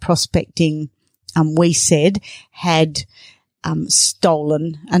Hancock Prospecting, we said, had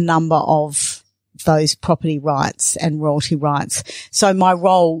stolen a number of those property rights and royalty rights. So my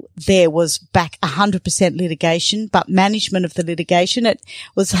role there was back 100% litigation, but management of the litigation. It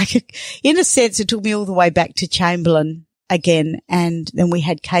was like, in a sense, it took me all the way back to Chamberlain again. And then we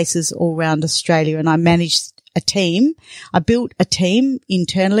had cases all around Australia, and I managed a team. I built a team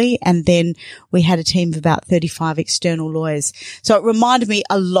internally, and then we had a team of about 35 external lawyers. So it reminded me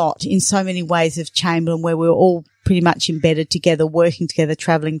a lot in so many ways of Chamberlain, where we were all pretty much embedded together, working together,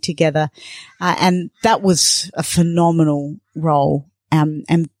 travelling together. And that was a phenomenal role,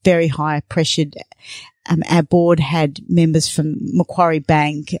 and very high pressured. Our board had members from Macquarie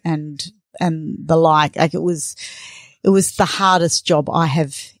Bank and the like. Like it was the hardest job I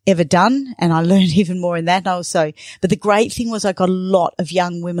have ever done, and I learned even more in that also. But the great thing was I got a lot of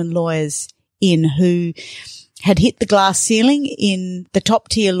young women lawyers in who had hit the glass ceiling in the top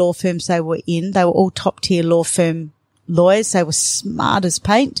tier law firms they were in. They were all top tier law firm lawyers. They were smart as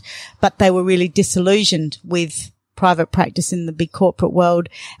paint, but they were really disillusioned with private practice in the big corporate world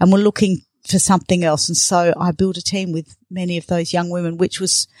and were looking for something else. And so I built a team with many of those young women, which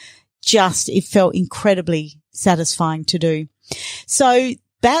was just, it felt incredibly satisfying to do. So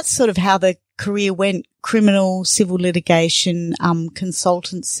that's sort of how the career went: criminal, civil litigation,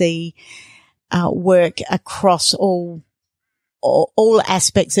 consultancy, work across all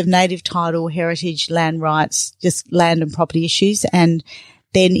aspects of native title, heritage, land rights, just land and property issues, and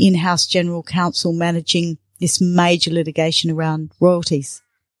then in-house general counsel managing this major litigation around royalties.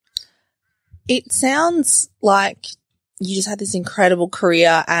 It sounds like you just had this incredible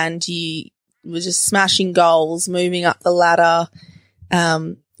career and you were just smashing goals, moving up the ladder,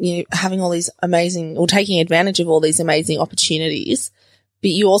 having all these amazing, or taking advantage of all these amazing opportunities.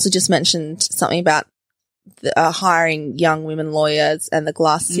 But you also just mentioned something about hiring young women lawyers and the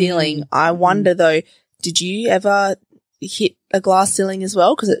glass ceiling. I wonder though, did you ever hit a glass ceiling as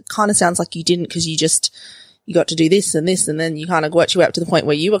well? Because it kind of sounds like you didn't, because you got to do this and this, and then you kind of worked your way up to the point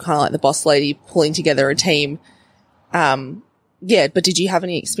where you were kind of like the boss lady pulling together a team. But did you have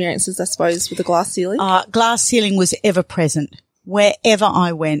any experiences, I suppose, with the glass ceiling? Glass ceiling was ever present wherever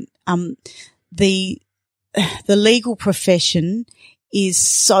I went. The legal profession is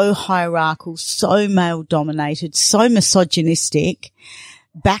so hierarchical, so male dominated, so misogynistic.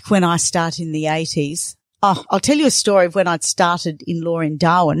 Back when I started in the 80s, I'll tell you a story of when I'd started in law in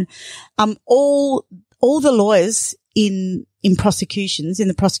Darwin. All the lawyers in prosecutions, in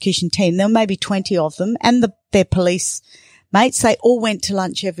the prosecution team, there were maybe 20 of them, and their police mates, they all went to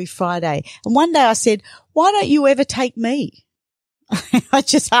lunch every Friday. And one day I said, why don't you ever take me? I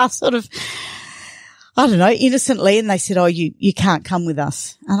just asked sort of, I don't know, innocently, and they said, oh, you can't come with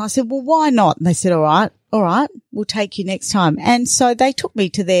us. And I said, well, why not? And they said, all right, we'll take you next time. And so they took me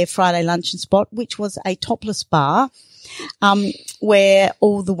to their Friday luncheon spot, which was a topless bar, where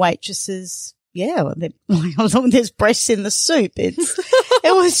all the waitresses, there's breasts in the soup. It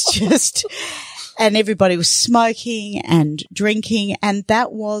was just, and everybody was smoking and drinking, and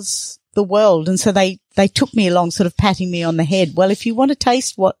that was the world. And so they took me along, sort of patting me on the head. Well, if you want to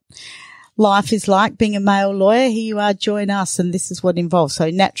taste what life is like being a male lawyer, here you are, join us, and this is what involves. So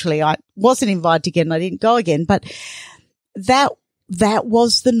naturally I wasn't invited again, I didn't go again, but that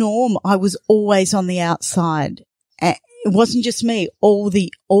was the norm. I was always on the outside. It wasn't just me. All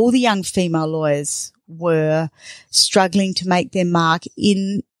the young female lawyers were struggling to make their mark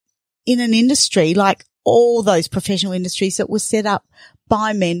in an industry like all those professional industries that were set up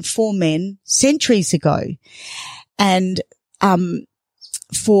by men for men centuries ago. And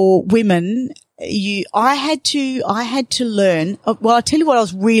for women, I had to learn. Well, I'll tell you what, I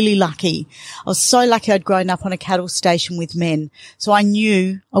was really lucky. I was so lucky I'd grown up on a cattle station with men. So I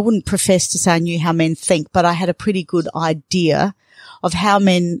wouldn't profess to say I knew how men think, but I had a pretty good idea of how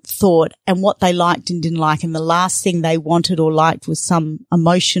men thought and what they liked and didn't like. And the last thing they wanted or liked was some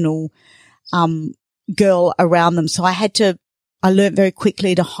emotional, girl around them. So I learned very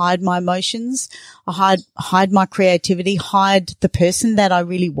quickly to hide my emotions. I hide my creativity, hide the person that I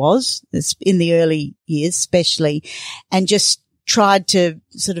really was in the early years, especially, and just tried to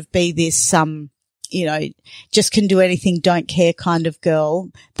sort of be this, just can do anything, don't care kind of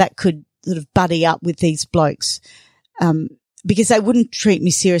girl that could sort of buddy up with these blokes. Because they wouldn't treat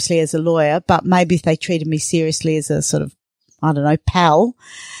me seriously as a lawyer, but maybe if they treated me seriously as a sort of, I don't know, pal.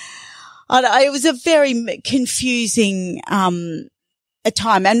 It was a very confusing a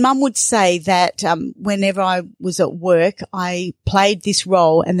time. And Mum would say that whenever I was at work, I played this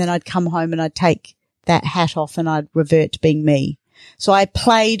role, and then I'd come home and I'd take that hat off and I'd revert to being me. So I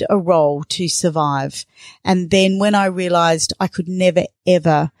played a role to survive. And then when I realised I could never,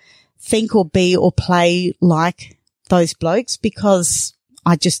 ever think or be or play like those blokes because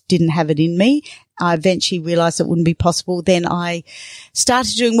I just didn't have it in me, I eventually realised it wouldn't be possible. Then I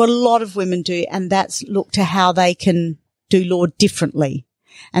started doing what a lot of women do, and that's look to how they can do law differently.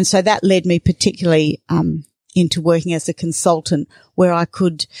 And so that led me particularly into working as a consultant, where I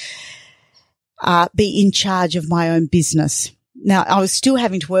could be in charge of my own business. Now, I was still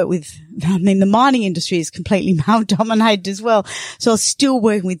having to work with, the mining industry is completely male-dominated as well. So I was still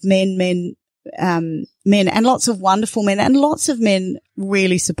working with men and lots of wonderful men, and lots of men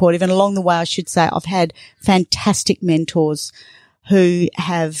really supportive. And along the way, I should say, I've had fantastic mentors who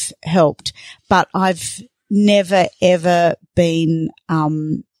have helped, but I've never, ever been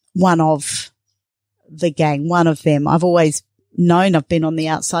one of the gang, one of them. I've always known I've been on the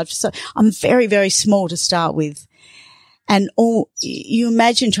outside. So I'm very, very small to start with. And you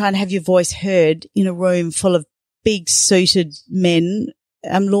imagine trying to have your voice heard in a room full of big suited men,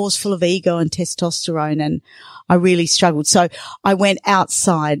 law's full of ego and testosterone, and I really struggled. So I went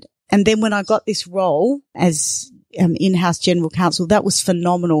outside. And then when I got this role as in-house general counsel, that was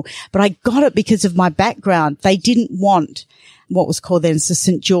phenomenal. But I got it because of my background. They didn't want what was called then the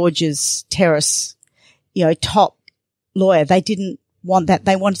St. George's Terrace, top lawyer. They didn't want that.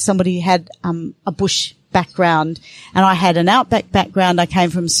 They wanted somebody who had a bush background, and I had an outback background. I came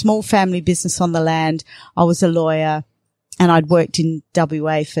from a small family business on the land. I was a lawyer, and I'd worked in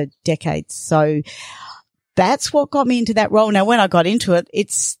WA for decades. So that's what got me into that role. Now, when I got into it,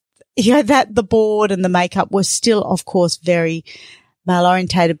 it's, that the board and the makeup was still, of course, very male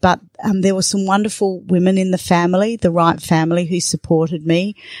orientated, but there were some wonderful women in the family, the Wright family, who supported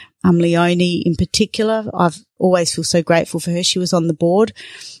me. Leonie in particular, I've always feel so grateful for her. She was on the board.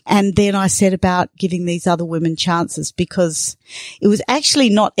 And then I set about giving these other women chances, because it was actually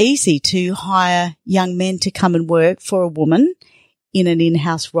not easy to hire young men to come and work for a woman in an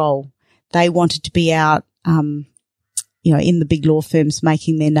in-house role. They wanted to be out, in the big law firms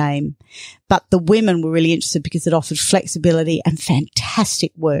making their name. But the women were really interested because it offered flexibility and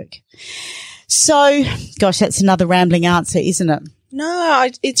fantastic work. So, gosh, that's another rambling answer, isn't it? No,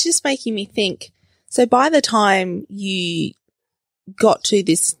 it's just making me think. So by the time you got to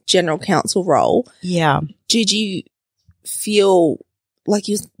this general counsel role, did you feel, like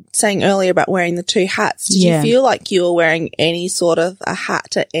you were saying earlier about wearing the two hats, did you feel like you were wearing any sort of a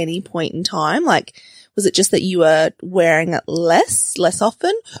hat at any point in time? Like, was it just that you were wearing it less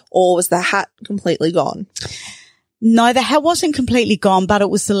often, or was the hat completely gone? No, the hat wasn't completely gone, but it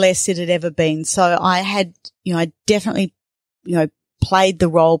was the less it had ever been. So I had, I definitely, played the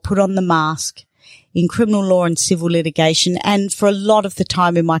role, put on the mask in criminal law and civil litigation, and for a lot of the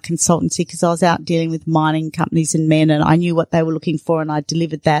time in my consultancy, because I was out dealing with mining companies and men, and I knew what they were looking for, and I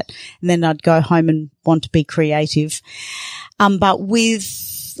delivered that, and then I'd go home and want to be creative. But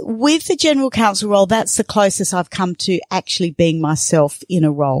with the general counsel role, that's the closest I've come to actually being myself in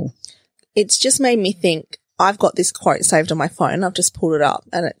a role. It's just made me think. I've got this quote saved on my phone. I've just pulled it up,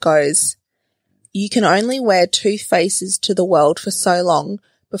 and it goes, "You can only wear two faces to the world for so long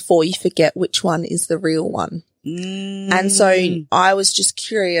before you forget which one is the real one." And so I was just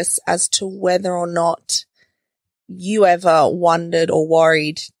curious as to whether or not you ever wondered or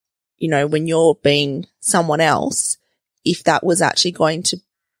worried, when you're being someone else, if that was actually going to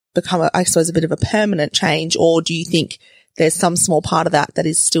become, a bit of a permanent change, or do you think there's some small part of that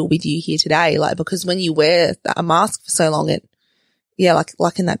is still with you here today? Like, because when you wear a mask for so long,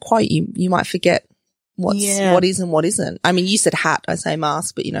 like in that quote, you might forget what is and what isn't. I mean, you said hat, I say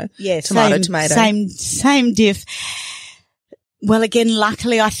mask, but tomato. Same diff. Well, again,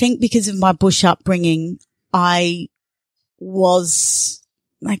 luckily, I think because of my bush upbringing, I was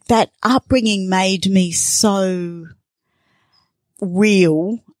like, that upbringing made me so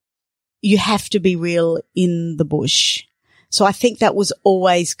real. You have to be real in the bush. So I think that was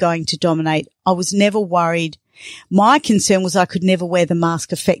always going to dominate. I was never worried. My concern was I could never wear the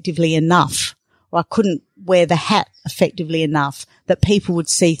mask effectively enough, or I couldn't wear the hat effectively enough that people would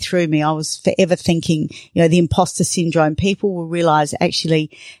see through me. I was forever thinking, the imposter syndrome. People will realize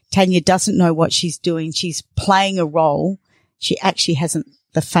actually Tanya doesn't know what she's doing. She's playing a role. She actually hasn't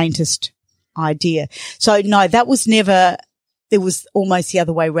the faintest idea. So no, that was never, it was almost the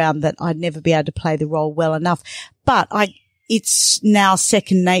other way around, that I'd never be able to play the role well enough. But it's now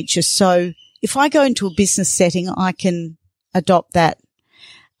second nature. So if I go into a business setting, I can adopt that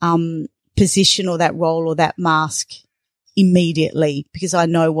position or that role or that mask immediately, because I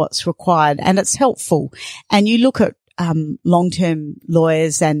know what's required, and it's helpful. And you look at long-term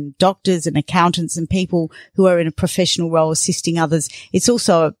lawyers and doctors and accountants and people who are in a professional role assisting others. It's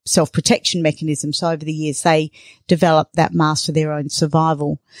also a self-protection mechanism. So over the years, they develop that mask for their own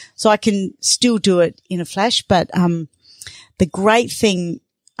survival. So I can still do it in a flash, but the great thing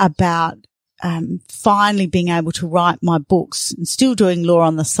about finally being able to write my books and still doing law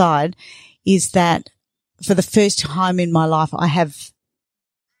on the side is that for the first time in my life, I have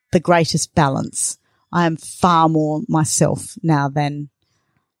the greatest balance. I am far more myself now than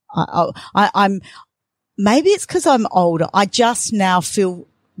I'm. Maybe it's because I'm older. I just now feel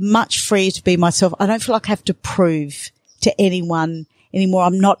much freer to be myself. I don't feel like I have to prove to anyone anymore.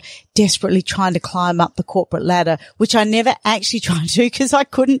 I'm not desperately trying to climb up the corporate ladder, which I never actually tried to do because I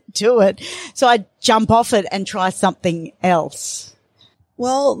couldn't do it. So I jump off it and try something else.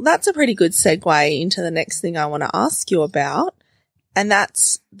 Well, that's a pretty good segue into the next thing I want to ask you about, and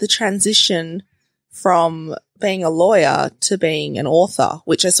that's the transition from being a lawyer to being an author,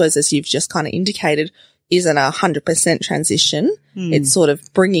 which I suppose, as you've just kind of indicated, isn't 100% transition. It's sort of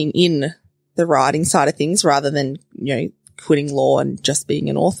bringing in the writing side of things rather than, quitting law and just being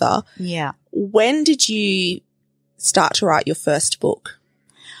an author. Yeah. When did you start to write your first book?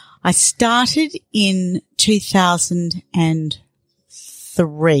 I started in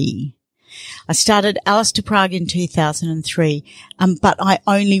 2003. I started Alice to Prague in 2003, but I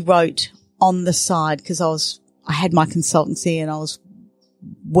only wrote on the side because I had my consultancy and I was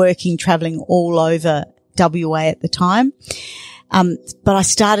traveling all over WA at the time. But I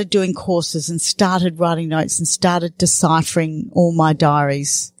started doing courses and started writing notes and started deciphering all my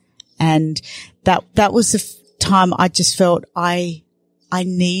diaries. And that was the time I just felt I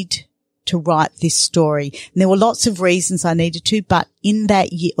need to write this story. And there were lots of reasons I needed to, but in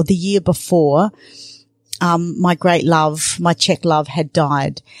that year or the year before, my great love, my Czech love, had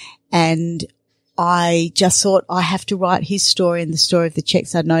died. And I just thought I have to write his story and the story of the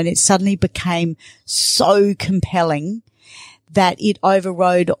Czechs I'd known. It suddenly became so compelling that it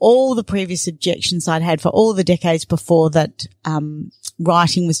overrode all the previous objections I'd had for all the decades before, that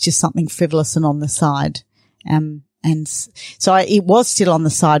writing was just something frivolous and on the side. And so it was still on the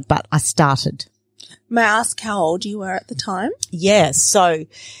side, but I started. May I ask how old you were at the time? Yeah. So,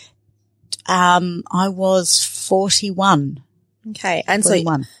 I was 41. Okay. And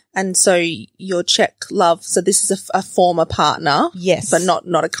 41. so your Czech love, so this is a former partner. Yes. But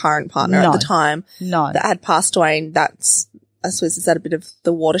not a current partner at the time. No. That had passed away, and that's, I suppose, is that a bit of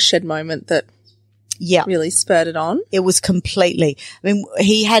the watershed moment that really spurred it on? It was completely. I mean,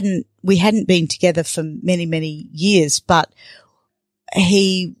 we hadn't been together for many, many years, but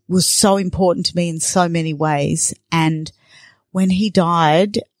he was so important to me in so many ways. And when he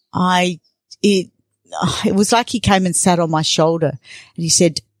died, it was like he came and sat on my shoulder and he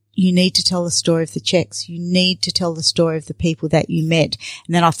said, "You need to tell the story of the Czechs. You need to tell the story of the people that you met."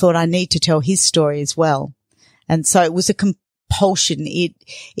 And then I thought, I need to tell his story as well. And so it was a compulsion.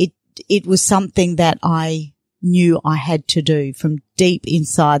 It was something that I knew I had to do from deep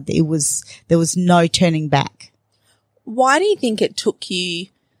inside. There was no turning back. Why do you think it took you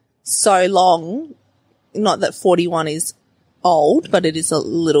so long? Not that 41 is old, but it is a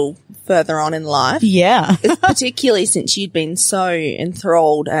little further on in life. Yeah. Particularly since you'd been so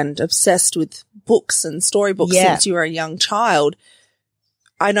enthralled and obsessed with books and storybooks since you were a young child.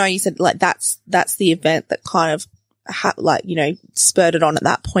 I know you said like that's the event that kind of spurred it on at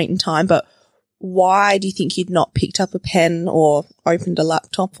that point in time, but why do you think you'd not picked up a pen or opened a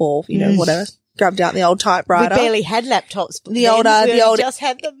laptop or, whatever, grabbed out the old typewriter? We barely had laptops. The old just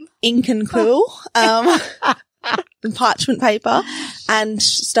had them. Ink and quill, and parchment paper, and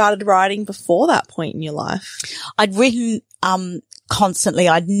started writing before that point in your life? I'd written, constantly.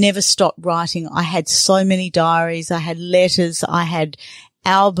 I'd never stopped writing. I had so many diaries. I had letters. I had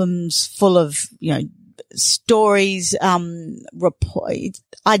albums full of, stories, reports.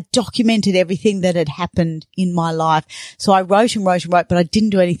 I documented everything that had happened in my life. So I wrote and wrote and wrote, but I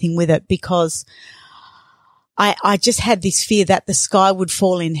didn't do anything with it because I just had this fear that the sky would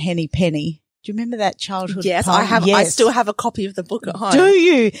fall in Henny Penny. Do you remember that childhood? Yes, poem? I have. Yes. I still have a copy of the book at home. Do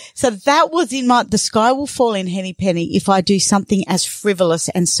you? So that was in the sky will fall in Henny Penny if I do something as frivolous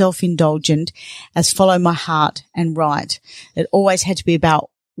and self-indulgent as follow my heart and write. It always had to be about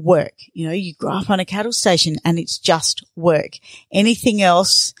work. You grow up on a cattle station and it's just work. Anything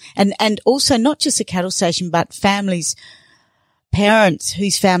else, and also not just a cattle station, but parents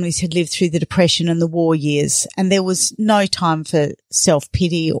whose families had lived through the Depression and the war years, and there was no time for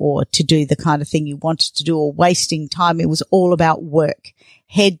self-pity or to do the kind of thing you wanted to do or wasting time. It was all about work,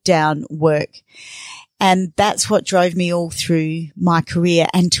 head down work. And that's what drove me all through my career,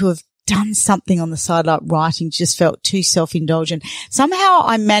 and to have done something on the side like writing just felt too self-indulgent. Somehow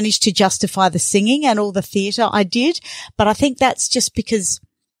I managed to justify the singing and all the theatre I did, but I think that's just because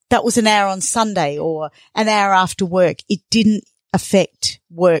that was an hour on Sunday or an hour after work. It didn't affect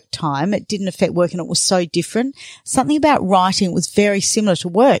work time. It didn't affect work, and it was so different. Something about writing was very similar to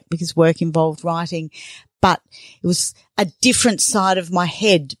work because work involved writing, but it was a different side of my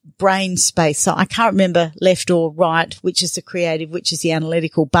head, brain space. So I can't remember left or right, which is the creative, which is the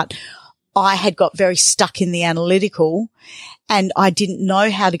analytical, but I had got very stuck in the analytical and I didn't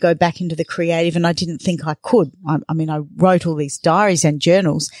know how to go back into the creative, and I didn't think I could. I mean, I wrote all these diaries and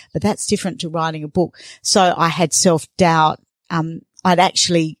journals, but that's different to writing a book. So I had self-doubt.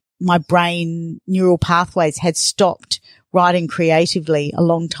 My brain neural pathways had stopped writing creatively a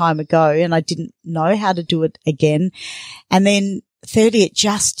long time ago, and I didn't know how to do it again. And then thirdly,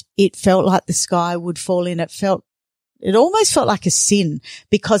 it felt like the sky would fall in. It almost felt like a sin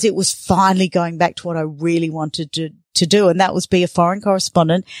because it was finally going back to what I really wanted to do. And that was be a foreign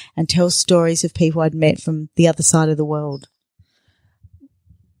correspondent and tell stories of people I'd met from the other side of the world.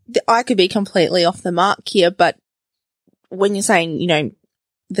 I could be completely off the mark here, but when you're saying,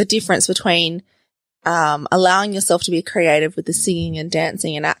 the difference between allowing yourself to be creative with the singing and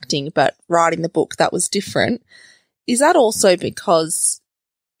dancing and acting, but writing the book, that was different. Is that also because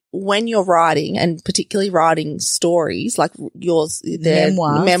when you're writing, and particularly writing stories like yours,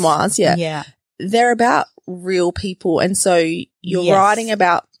 memoirs, they're about real people, and so you're writing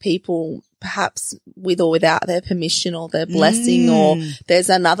about people perhaps with or without their permission or their blessing, or there's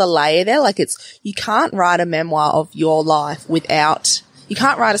another layer there. Like you can't write a memoir of your life you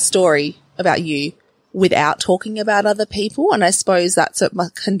can't write a story about you without talking about other people. And I suppose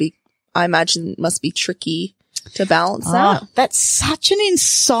I imagine must be tricky to balance that. That's such an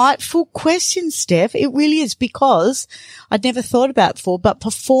insightful question, Steph. It really is, because I'd never thought about it before, but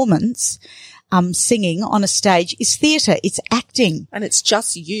performance, singing on a stage is theatre. It's acting. And it's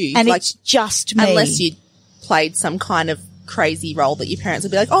just you. And it's just me. Unless you played some kind of crazy role that your parents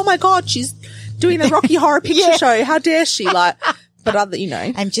would be like, oh my God, she's doing the Rocky Horror Picture Show. How dare she? But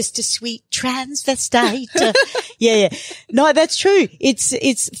I'm just a sweet transvestite. Yeah. No, that's true.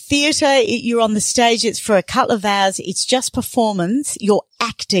 It's theatre. You're on the stage. It's for a couple of hours. It's just performance. You're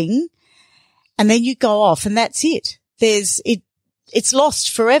acting, and then you go off, and that's it. It's lost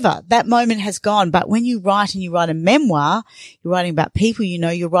forever. That moment has gone. But when you write a memoir, you're writing about people,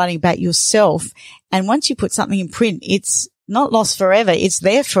 you're writing about yourself. And once you put something in print, it's not lost forever. It's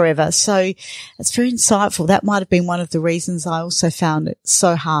there forever. So it's very insightful. That might have been one of the reasons I also found it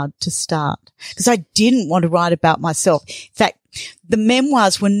so hard to start, because I didn't want to write about myself. In fact, the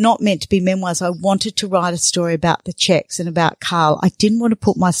memoirs were not meant to be memoirs. I wanted to write a story about the Czechs and about Karl. I didn't want to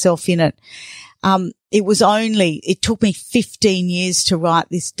put myself in it. It took me 15 years to write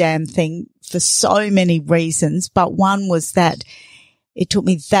this damn thing for so many reasons. But one was that it took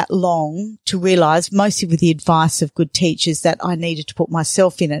me that long to realize, mostly with the advice of good teachers, that I needed to put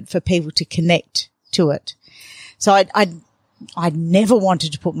myself in it for people to connect to it. So I never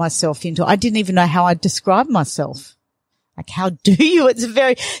wanted to put myself into it. I didn't even know how I'd describe myself. Like, how do you? It's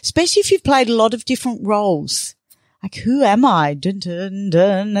especially if you've played a lot of different roles. Like, who am I? Dun, dun,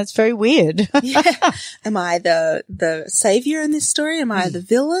 dun. That's very weird. Yeah. Am I the savior in this story? Am I the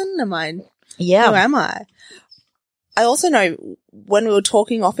villain? Who am I? I also know when we were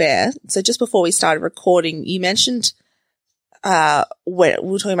talking off air, so just before we started recording, you mentioned, when we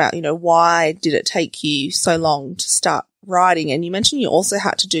were talking about, why did it take you so long to start writing? And you mentioned you also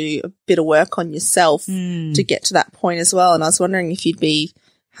had to do a bit of work on yourself to get to that point as well. And I was wondering if you'd be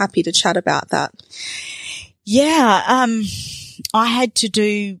happy to chat about that. Yeah. I had to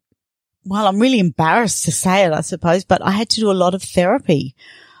do, well, I'm really embarrassed to say it, I suppose, but I had to do a lot of therapy.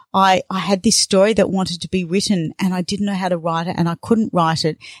 I had this story that wanted to be written, and I didn't know how to write it, and I couldn't write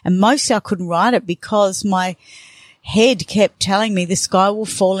it. And mostly I couldn't write it because my head kept telling me the sky will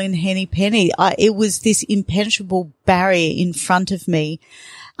fall in Henny Penny. It was this impenetrable barrier in front of me.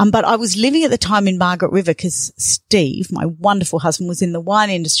 But I was living at the time in Margaret River because Steve, my wonderful husband, was in the wine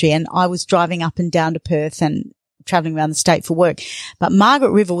industry, and I was driving up and down to Perth and traveling around the state for work. But Margaret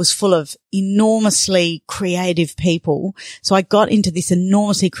River was full of enormously creative people. So I got into this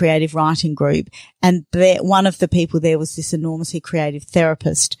enormously creative writing group, and one of the people there was this enormously creative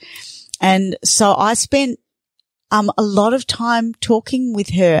therapist. And so I spent a lot of time talking with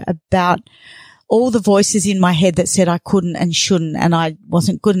her about all the voices in my head that said I couldn't and shouldn't, and I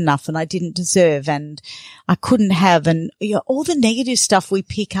wasn't good enough, and I didn't deserve, and I couldn't have, and all the negative stuff we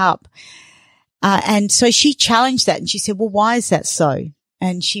pick up. And so she challenged that, and she said, well, why is that so?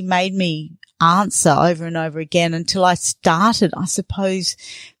 And she made me answer over and over again until I started, I suppose,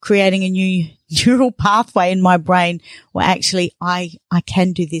 creating a new neural pathway in my brain where actually I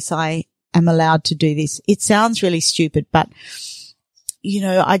can do this. I am allowed to do this. It sounds really stupid, but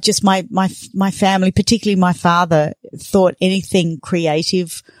I just, my family, particularly my father, thought anything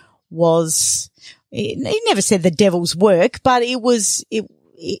creative was, he never said the devil's work, but it was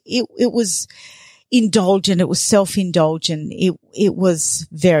indulgent. It was self-indulgent. It was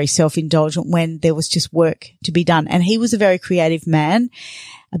very self-indulgent when there was just work to be done. And he was a very creative man,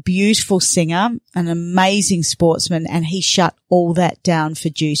 a beautiful singer, an amazing sportsman, and he shut all that down for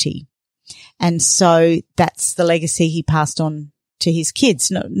duty. And so that's the legacy he passed on to his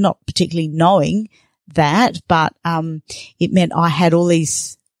kids, not particularly knowing that, but it meant I had all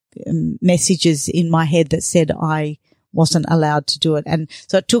these messages in my head that said I wasn't allowed to do it. And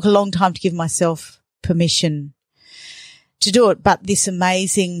so it took a long time to give myself permission to do it. But this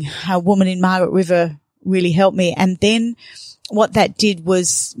amazing woman in Margaret River really helped me. And then what that did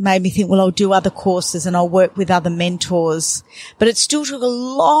was made me think, well, I'll do other courses and I'll work with other mentors. But it still took a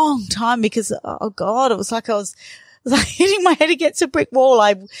long time because, oh God, it was like I was hitting my head against a brick wall.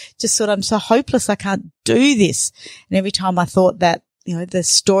 I just thought, I'm so hopeless. I can't do this. And every time I thought that, the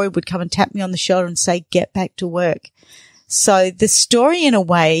story would come and tap me on the shoulder and say, get back to work. So the story in a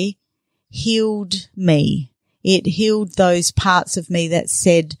way healed me. It healed those parts of me that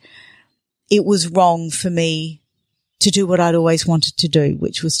said it was wrong for me to do what I'd always wanted to do,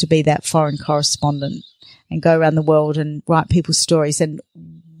 which was to be that foreign correspondent and go around the world and write people's stories. And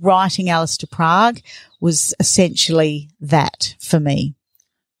writing Alice to Prague was essentially that for me.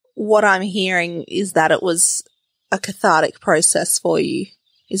 What I'm hearing is that it was a cathartic process for you.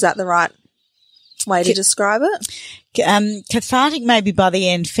 Is that the right way to describe it? Cathartic maybe by the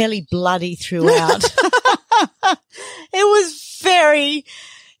end, fairly bloody throughout.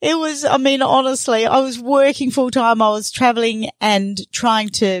 Honestly, I was working full time. I was traveling and trying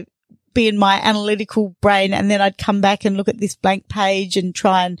to be in my analytical brain, and then I'd come back and look at this blank page and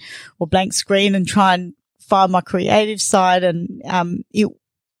or blank screen and try and find my creative side. And,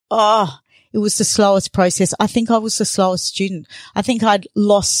 it was the slowest process. I think I was the slowest student. I think I'd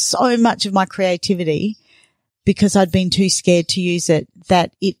lost so much of my creativity because I'd been too scared to use it,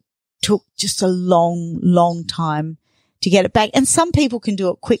 that it took just a long, long time to get it back. And some people can do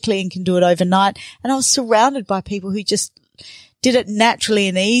it quickly and can do it overnight. And I was surrounded by people who just did it naturally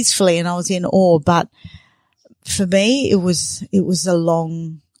and easily, and I was in awe. But for me, it was a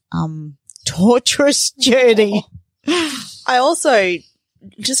long, torturous journey. I also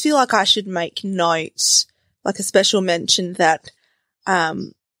just feel like I should make note, like a special mention, that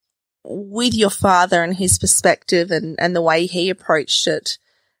with your father and his perspective and the way he approached it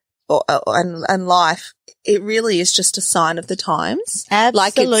and life, it really is just a sign of the times.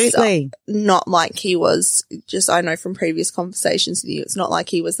 Absolutely. Like, it's not like he was just, I know from previous conversations with you, it's not like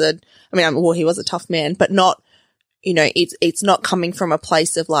he was he was a tough man, but not, it's not coming from a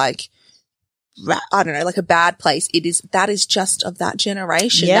place of like, I don't know, like a bad place. That is just of that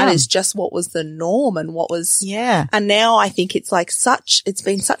generation. Yeah. That is just what was the norm and what was. Yeah. And now I think it's it's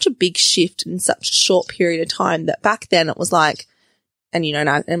been such a big shift in such a short period of time that back then it was like, and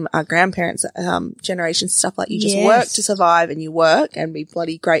in our grandparents' generation, stuff like you just work to survive, and you work and be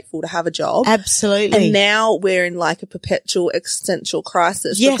bloody grateful to have a job. Absolutely. And now we're in like a perpetual existential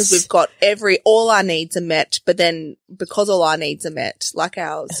crisis because we've got all our needs are met, but then because all our needs are met, like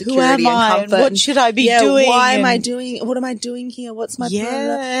our security and comfort. What should I be doing? What am I doing here? What's my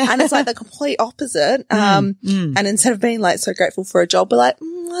plan? And it's like the complete opposite. And instead of being like so grateful for a job, we're like,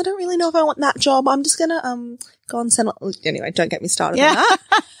 I don't really know if I want that job. I'm just going to go and send it. Anyway, don't get me started on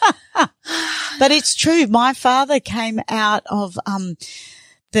that. But it's true. My father came out of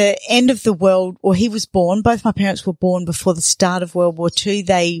the end of the world, or he was born. Both my parents were born before the start of World War II.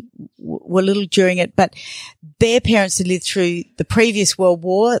 They were little during it, but their parents had lived through the previous World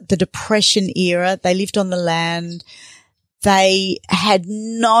War, the Depression era. They lived on the land. They had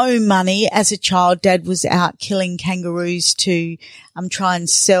no money. As a child, Dad was out killing kangaroos to try and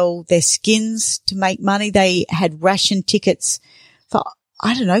sell their skins to make money. They had ration tickets for,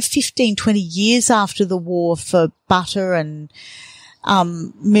 15, 20 years after the war for butter and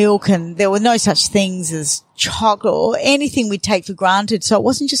milk, and there were no such things as chocolate or anything we'd take for granted. So it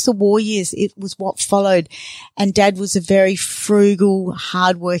wasn't just the war years, it was what followed. And Dad was a very frugal,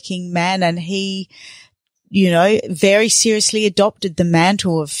 hardworking man, and he very seriously adopted the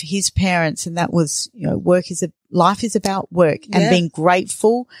mantle of his parents. And that was, life is about work and being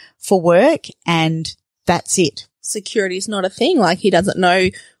grateful for work. And that's it. Security is not a thing. Like, he doesn't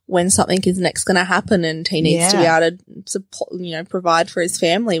know when something is next going to happen, and he needs to be able to support, provide for his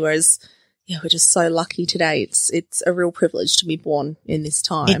family. Whereas, we're just so lucky today. It's a real privilege to be born in this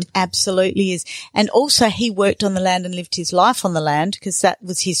time. It absolutely is. And also, he worked on the land and lived his life on the land because that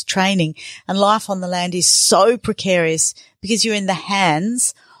was his training. And life on the land is so precarious because you're in the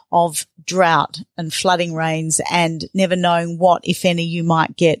hands of drought and flooding rains and never knowing what, if any, you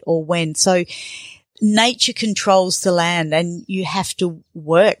might get or when. So nature controls the land, and you have to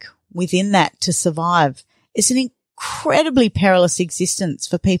work within that to survive. It's an incredibly perilous existence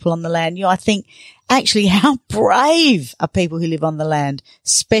for people on the land. I think actually how brave are people who live on the land,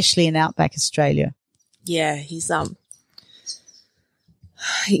 especially in outback Australia. Yeah, he's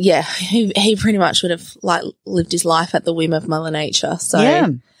he pretty much would have like lived his life at the whim of Mother Nature. So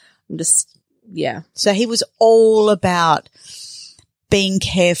I'm just So he was all about being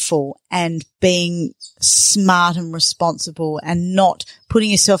careful and being smart and responsible, and not putting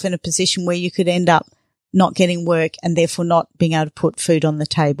yourself in a position where you could end up not getting work and therefore not being able to put food on the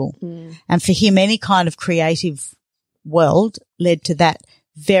table. And for him, any kind of creative world led to that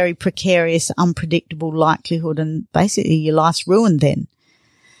very precarious, unpredictable likelihood, and basically your life's ruined then.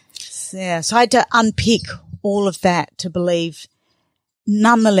 So I had to unpick all of that to believe,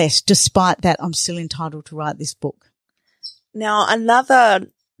 nonetheless, despite that, I'm still entitled to write this book. Now, another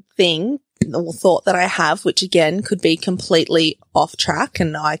thing or thought that I have, which again could be completely off track,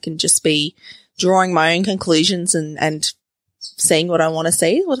 and I can just be drawing my own conclusions and seeing what I want to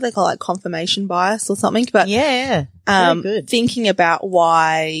see. What do they call it? Confirmation bias or something? But very good. Thinking about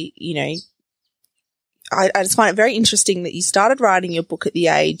why, I just find it very interesting that you started writing your book at the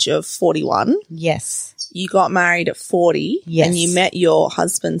age of 41. Yes. You got married at 40. Yes. And you met your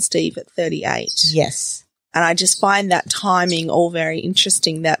husband, Steve, at 38. Yes. And I just find that timing all very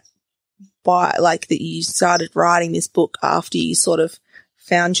interesting, that that you started writing this book after you sort of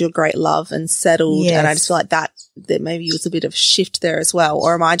found your great love and settled. Yes. And I just feel like that maybe was a bit of a shift there as well.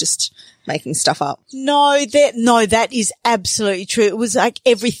 Or am I just making stuff up? No, that is absolutely true. It was like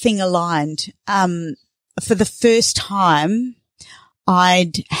everything aligned. For the first time,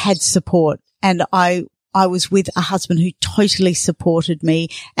 I'd had support, and I was with a husband who totally supported me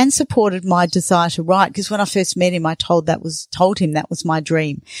and supported my desire to write. Because when I first met him, I told him that was my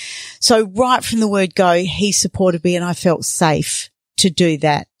dream. So right from the word go, he supported me, and I felt safe to do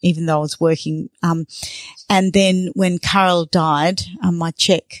that, even though I was working. And then when Carol died, my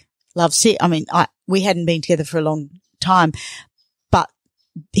Czech love, we hadn't been together for a long time, but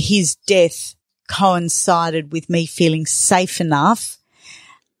his death coincided with me feeling safe enough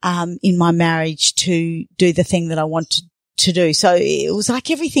in my marriage to do the thing that I wanted to do. So it was like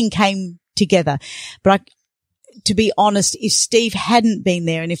everything came together. But to be honest, if Steve hadn't been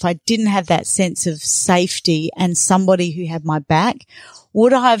there, and if I didn't have that sense of safety and somebody who had my back,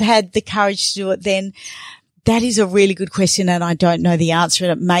 would I have had the courage to do it then? That is a really good question, and I don't know the answer.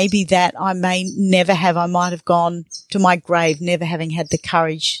 And it may be that I may never have. I might have gone to my grave never having had the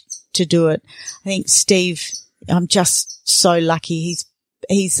courage to do it. I think Steve, I'm just so lucky.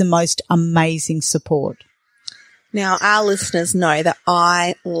 He's the most amazing support. Now, our listeners know that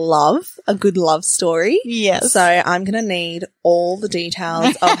I love a good love story. Yes. So I'm going to need all the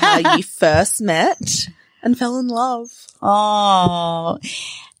details of how you first met and fell in love. Oh,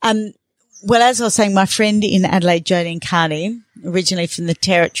 well, as I was saying, my friend in Adelaide, Jodine Carney, originally from the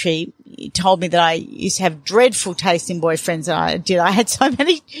Territory, told me that I used to have dreadful taste in boyfriends, and I did. I had so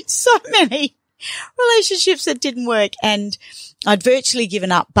many relationships that didn't work, and I'd virtually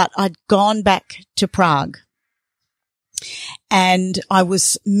given up, but I'd gone back to Prague. And I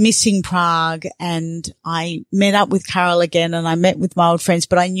was missing Prague, and I met up with Carol again, and I met with my old friends,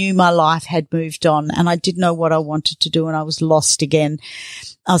 but I knew my life had moved on, and I didn't know what I wanted to do, and I was lost again.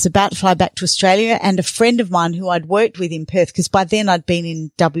 I was about to fly back to Australia, and a friend of mine who I'd worked with in Perth, because by then I'd been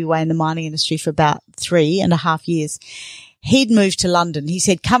in WA in the mining industry for about 3.5 years. He'd moved to London. He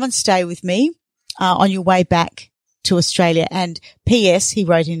said, come and stay with me on your way back to Australia. And P.S., he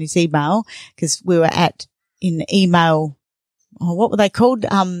wrote in his email, because we were in email, what were they called?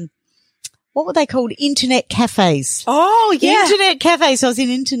 Internet cafes. Oh, yeah. Internet cafes. I was in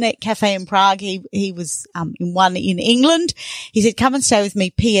Internet Cafe in Prague. He was in one in England. He said, come and stay with me.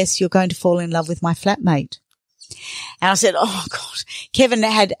 P.S. You're going to fall in love with my flatmate. And I said, oh, God. Kevin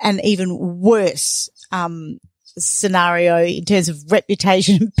had an even worse scenario in terms of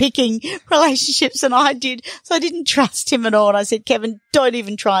reputation and picking relationships than I did. So I didn't trust him at all. And I said, Kevin, don't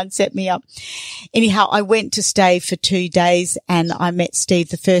even try and set me up. Anyhow, I went to stay for 2 days, and I met Steve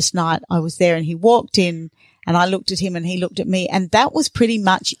the first night I was there, and he walked in, and I looked at him and he looked at me, and that was pretty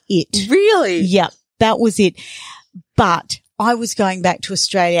much it. Really? Yeah, that was it. But I was going back to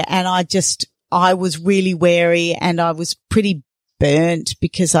Australia, and I was really wary, and I was pretty burnt,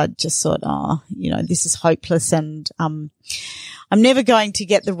 because I just thought, this is hopeless, and I'm never going to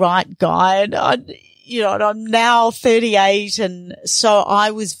get the right guy. And I'm now 38, and so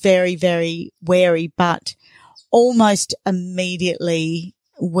I was very, very wary. But almost immediately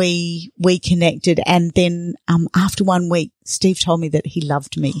we connected, and then after 1 week, Steve told me that he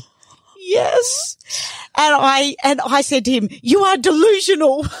loved me. Yes, and I said to him, "You are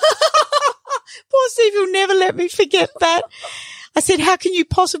delusional." Poor Steve will never let me forget that. I said, how can you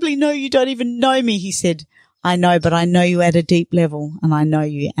possibly know you don't even know me? He said, I know, but I know you at a deep level, and I know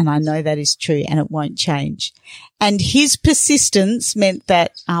you, and I know that is true, and it won't change. And his persistence meant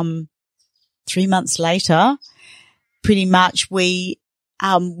that 3 months later, pretty much we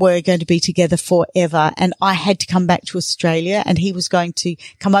were going to be together forever, and I had to come back to Australia, and he was going to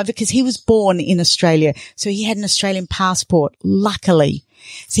come over because he was born in Australia. So he had an Australian passport, luckily.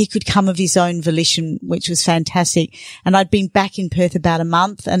 So he could come of his own volition, which was fantastic. And I'd been back in Perth about a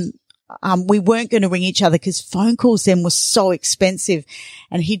month, and we weren't going to ring each other because phone calls then were so expensive.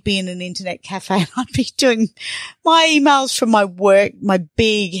 And he'd be in an internet cafe, and I'd be doing my emails from my work, my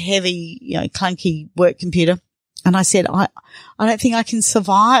big, heavy, clunky work computer. And I said, I don't think I can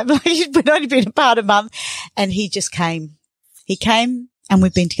survive. We'd only been apart a month. And he just came. He came, and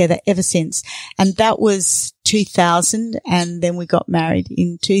we've been together ever since. And that was 2000. And then we got married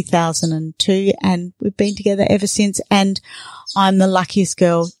in 2002, and we've been together ever since. And I'm the luckiest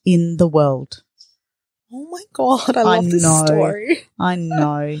girl in the world. Oh my God, I love this story. I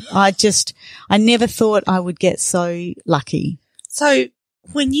know. I never thought I would get so lucky. So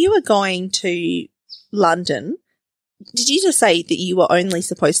when you were going to London, did you just say that you were only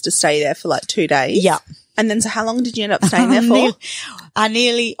supposed to stay there for like 2 days? Yeah. And then so how long did you end up staying there for?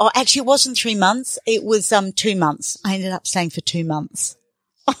 Actually it wasn't 3 months. It was 2 months. I ended up staying for 2 months.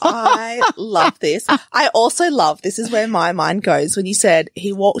 I love this. I also love, this is where my mind goes, when you said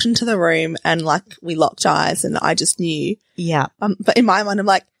he walked into the room and like we locked eyes and I just knew. Yeah. But in my mind, I'm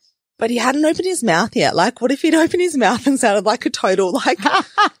like, but he hadn't opened his mouth yet. Like, what if he'd opened his mouth and sounded like a total, like,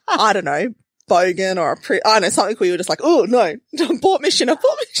 I don't know, bogan or I don't know, something where you were just like, oh no, abort mission.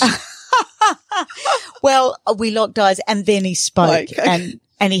 Well, we locked eyes and then he spoke and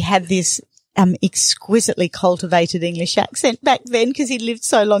he had this exquisitely cultivated English accent back then because he lived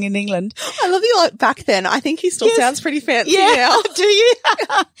so long in England. I love you like back then. I think he still sounds pretty fancy now. Do you?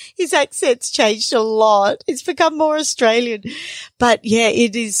 His accent's changed a lot. It's become more Australian. But yeah,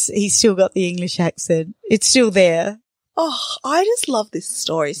 it is. He's still got the English accent. It's still there. Oh, I just love this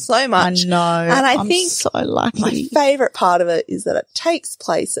story so much. I know. And I'm think so lucky. My favourite part of it is that it takes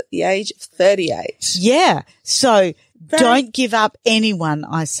place at the age of 38. Yeah. So don't give up, anyone,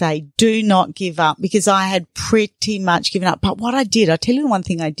 I say. Do not give up, because I had pretty much given up. But what I did, I'll tell you one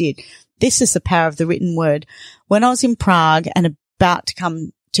thing I did. This is the power of the written word. When I was in Prague and about to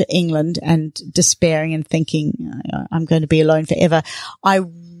come to England and despairing and thinking I'm going to be alone forever, I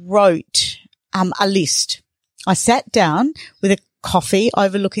wrote a list. I sat down with a coffee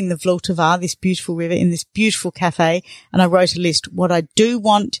overlooking the Vltava, this beautiful river, in this beautiful cafe, and I wrote a list, what I do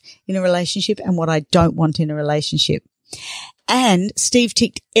want in a relationship and what I don't want in a relationship. And Steve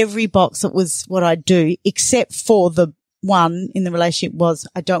ticked every box that was what I do, except for the one in the relationship was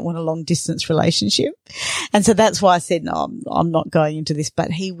I don't want a long distance relationship. And so that's why I said, no, I'm not going into this.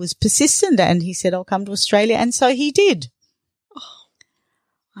 But he was persistent and he said, I'll come to Australia. And so he did. Oh,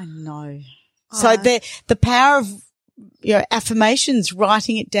 I know. So the power of affirmations,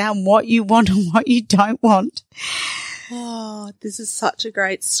 writing it down, what you want and what you don't want. Oh, this is such a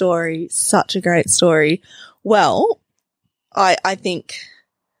great story. Such a great story. Well, I think,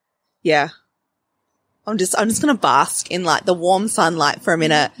 yeah, I'm just going to bask in like the warm sunlight for a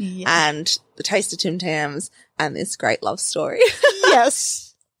minute and the taste of Tim Tams and this great love story. Yes.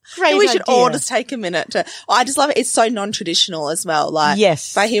 Great we should idea. all just take a minute to, I just love it. It's so non-traditional as well. Like,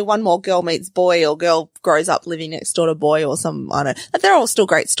 yes. If I hear one more girl meets boy or girl grows up living next door to boy or some, I don't know, like they're all still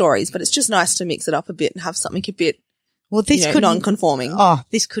great stories, but it's just nice to mix it up a bit and have something a bit, non-conforming. Oh,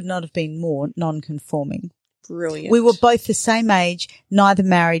 this could not have been more non-conforming. Brilliant. We were both the same age, neither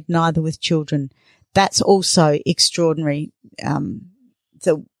married, neither with children. That's also extraordinary.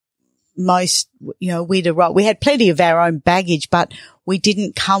 The most, we had plenty of our own baggage, but we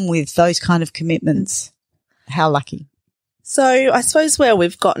didn't come with those kind of commitments. How lucky. So I suppose where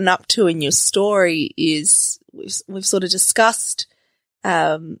we've gotten up to in your story is we've sort of discussed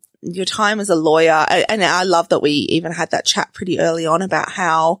your time as a lawyer, and I love that we even had that chat pretty early on about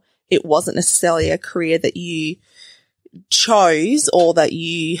how it wasn't necessarily a career that you chose or that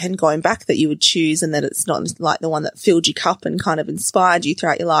you had going back that you would choose, and that it's not like the one that filled your cup and kind of inspired you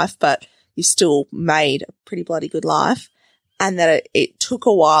throughout your life, but you still made a pretty bloody good life, and that it took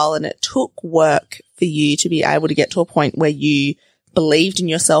a while and it took work for you to be able to get to a point where you believed in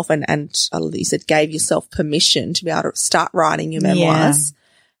yourself and I love that you said gave yourself permission to be able to start writing your memoirs.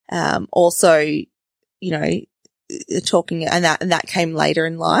 Yeah. Also, talking and that came later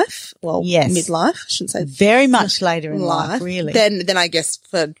in life. Well, yes. Midlife, I shouldn't say very much later in life, really. Then I guess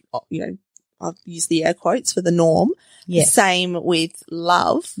for I've used the air quotes for the norm. Yes. Same with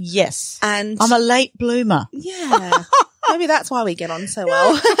love. Yes. And I'm a late bloomer. Yeah. Maybe that's why we get on so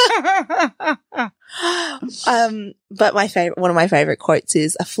well. But one of my favorite quotes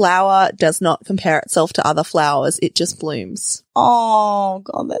is, a flower does not compare itself to other flowers. It just blooms. Oh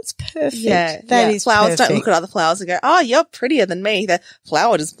God, that's perfect. Yeah. That is flowers perfect. Don't look at other flowers and go, oh, you're prettier than me. The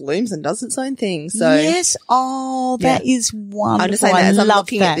flower just blooms and does its own thing. So yes. Oh, that is wonderful. I'm just saying that as I'm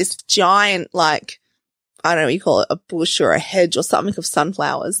looking that. at this giant, like, I don't know what you call it, a bush or a hedge or something of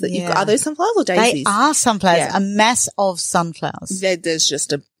sunflowers that you've got. Are those sunflowers or daisies? They are sunflowers, a mass of sunflowers. There's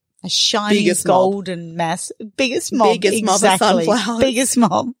just a shining golden mass. Biggest mob. Biggest mob of sunflowers. Biggest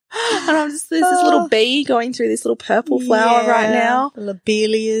mob. And there's this little bee going through this little purple flower right now. The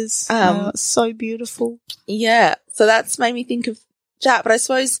lobelias. So beautiful. Yeah. So that's made me think of that. But I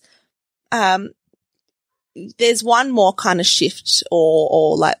suppose, there's one more kind of shift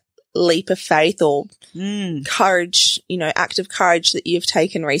or like leap of faith or courage, act of courage that you've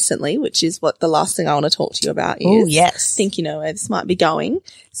taken recently, which is what the last thing I want to talk to you about is. Oh, yes. I think you know where this might be going.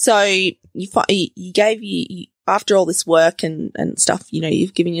 So after all this work and stuff,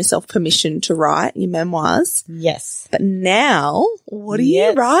 you've given yourself permission to write your memoirs. Yes. But now, what are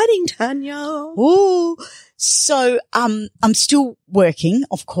you writing, Tanya? Ooh. So, I'm still working,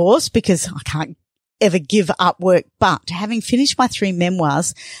 of course, because I can't ever give up work. But having finished my 3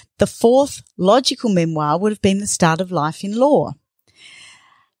 memoirs, the 4th logical memoir would have been the start of life in law.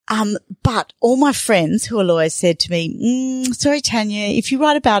 But all my friends who are lawyers said to me, sorry, Tanya, if you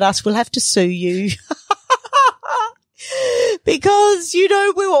write about us, we'll have to sue you. Because, we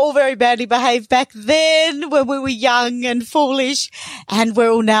were all very badly behaved back then when we were young and foolish, and we're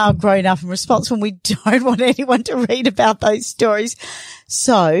all now grown up and responsible, and we don't want anyone to read about those stories.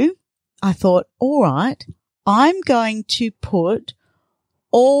 So I thought, all right, I'm going to put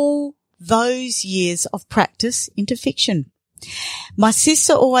all those years of practice into fiction. My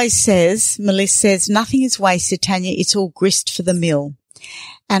sister always says, Melissa says, nothing is wasted, Tanya. It's all grist for the mill.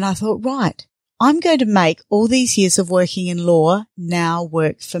 And I thought, right, I'm going to make all these years of working in law now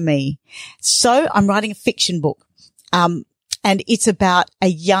work for me. So I'm writing a fiction book. And it's about a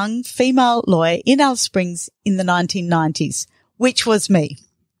young female lawyer in Alice Springs in the 1990s, which was me.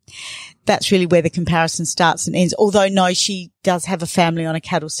 That's really where the comparison starts and ends. Although, no, she does have a family on a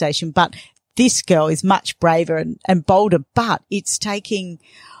cattle station, but this girl is much braver and bolder. But it's taking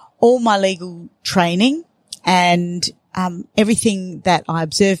all my legal training and everything that I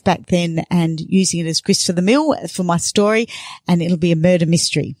observed back then and using it as grist for the mill for my story, and it'll be a murder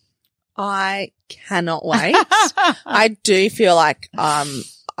mystery. I cannot wait. I do feel like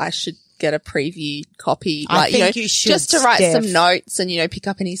I should get a preview copy. I think you should, just to write Steph. some notes and, pick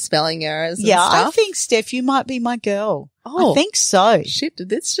up any spelling errors and Yeah, stuff. I think, Steph, you might be my girl. Oh, I think so. Shit, did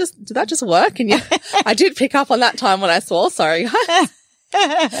that just work? And I did pick up on that time when I swore. Sorry.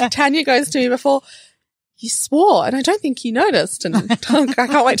 Tanya goes to me before, you swore, and I don't think you noticed. And I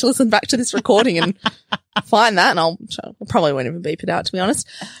can't wait to listen back to this recording and find that. And I probably won't even beep it out, to be honest.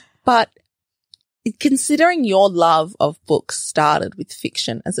 But considering your love of books started with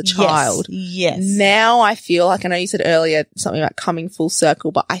fiction as a child. Yes. Now I feel like, I know you said earlier something about coming full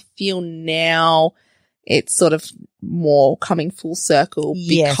circle, but I feel now it's sort of more coming full circle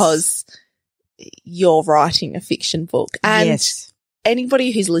because you're writing a fiction book. And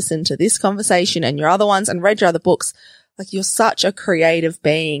anybody who's listened to this conversation and your other ones and read your other books, like, you're such a creative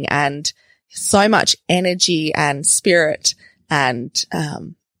being and so much energy and spirit and,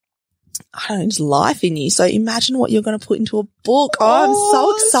 I don't know, just life in you. So imagine what you're going to put into a book. Oh, I'm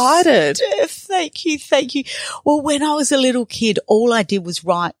so excited. Steph, thank you. Thank you. Well, when I was a little kid, all I did was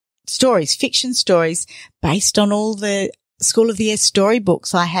write stories, fiction stories based on all the School of the Air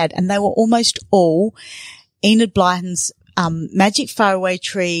storybooks I had. And they were almost all Enid Blyton's Magic Faraway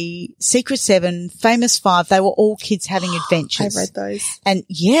Tree, Secret 7, Famous 5. They were all kids having adventures. I read those.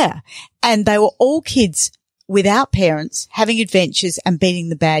 And they were all kids without parents having adventures and beating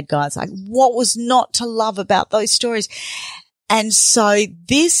the bad guys. Like, what was not to love about those stories? And so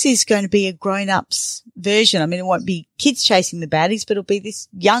this is going to be a grown-ups version. I mean, it won't be kids chasing the baddies, but it'll be this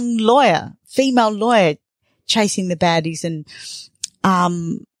young lawyer, female lawyer chasing the baddies. And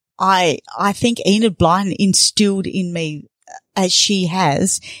I think Enid Blyton instilled in me, as she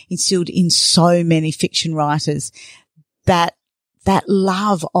has instilled in so many fiction writers, that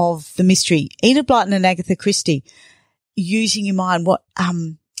love of the mystery. Enid Blyton and Agatha Christie, using your mind,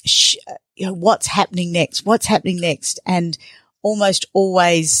 what's happening next, and almost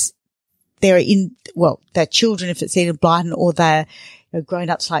always they're children if it's Enid Blyton, or they're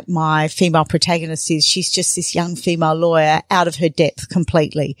grown-ups like my female protagonist is. She's just this young female lawyer out of her depth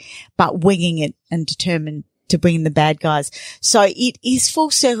completely, but winging it and determined to bring in the bad guys. So it is full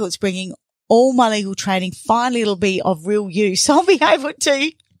circle. It's bringing all my legal training. Finally, it'll be of real use. I'll be able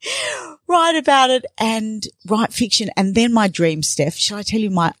to write about it and write fiction. And then my dream, Steph, shall I tell you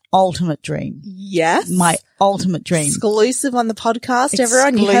my ultimate dream? Yes. My ultimate dream. Exclusive on the podcast,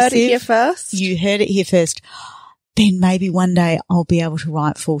 everyone. You heard it here first. You heard it here first. Then maybe one day I'll be able to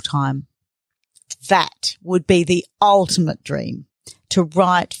write full time. That would be the ultimate dream, to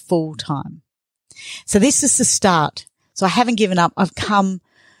write full time. So this is the start. So I haven't given up. I've come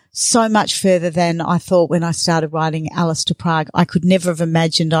so much further than I thought when I started writing Alice to Prague. I could never have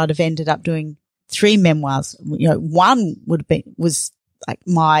imagined I'd have ended up doing 3 memoirs. One was like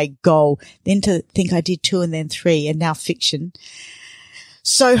my goal. Then to think I did 2 and then 3 and now fiction.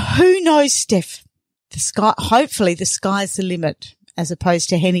 So who knows, Steph? Hopefully the sky's the limit. as opposed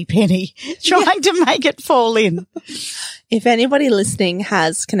to Henny Penny trying to make it fall in. If anybody listening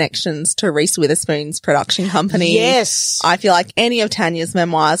has connections to Reese Witherspoon's production company, Yes. I feel like any of Tanya's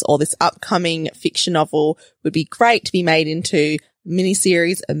memoirs or this upcoming fiction novel would be great to be made into a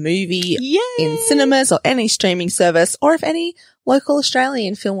miniseries, a movie in cinemas or any streaming service, or if any local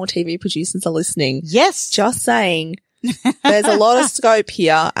Australian film or TV producers are listening. Yes. Just saying, there's a lot of scope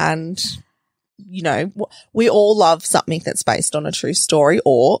here, and, you know, we all love something that's based on a true story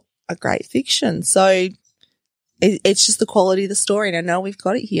or a great fiction. So it's just the quality of the story, and I know we've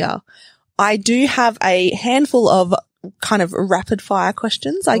got it here. I do have a handful of kind of rapid fire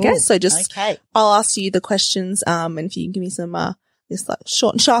questions, I guess. So just, I'll ask you the questions, and if you can give me some, just like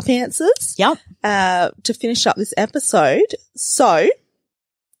short and sharp answers. Yep. To finish up this episode. So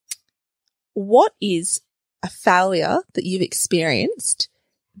what is a failure that you've experienced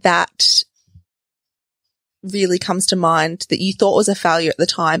that really comes to mind that you thought was a failure at the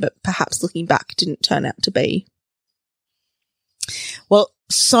time, but perhaps looking back didn't turn out to be? Well,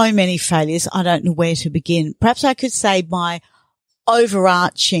 so many failures. I don't know where to begin. Perhaps I could say my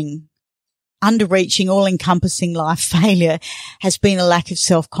overarching, underreaching, all-encompassing life failure has been a lack of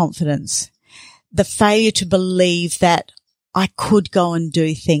self-confidence. The failure to believe that I could go and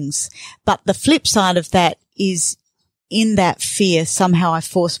do things. But the flip side of that is, in that fear, somehow I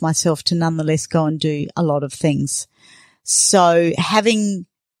force myself to nonetheless go and do a lot of things. So having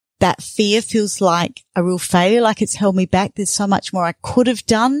that fear feels like a real failure, like it's held me back. There's so much more I could have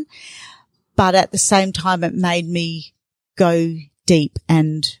done, but at the same time, it made me go deep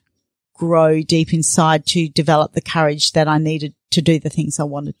and grow deep inside to develop the courage that I needed to do the things I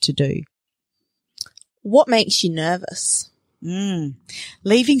wanted to do. What makes you nervous?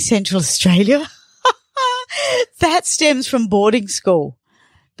 Leaving Central Australia. That stems from boarding school.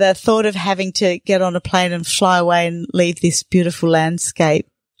 The thought of having to get on a plane and fly away and leave this beautiful landscape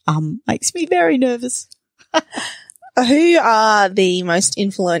makes me very nervous. Who are the most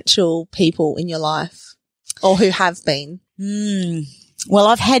influential people in your life, or who have been? Well,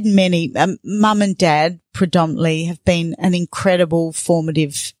 I've had many. Mum and Dad predominantly have been an incredible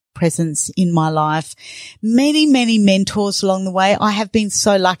formative presence in my life. Many, many mentors along the way. I have been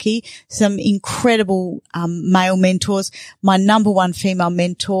so lucky. Some incredible male mentors. My number one female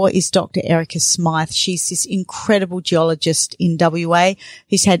mentor is Dr. Erica Smythe. She's this incredible geologist in WA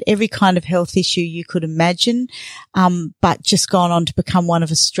who's had every kind of health issue you could imagine, but just gone on to become one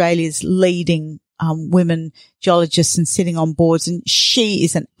of Australia's leading women geologists and sitting on boards. And she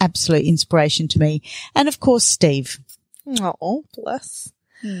is an absolute inspiration to me. And of course, Steve. Oh, bless.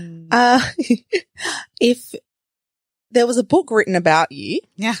 If there was a book written about you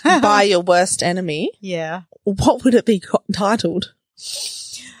by your worst enemy, what would it be titled?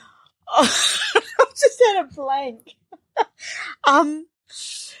 I just had a blank.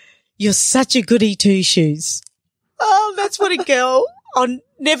 You're such a goody two-shoes. Oh, that's what a girl I'll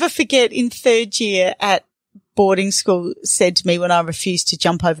never forget in third year at boarding school said to me when I refused to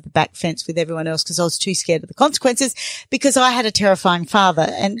jump over the back fence with everyone else because I was too scared of the consequences, because I had a terrifying father.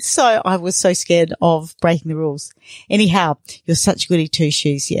 And so I was so scared of breaking the rules. Anyhow, you're such goody two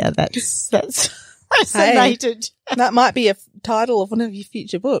shoes. Yeah, that's resonated. Hey, that might be a title of one of your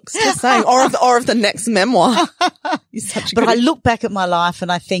future books. Just saying, or of the next memoir. But I look back at my life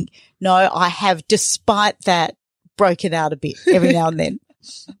and I think, no, I have, despite that, broken out a bit every now and then.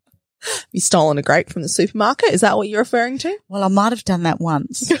 You stolen a grape from the supermarket? Is that what you're referring to? Well, I might have done that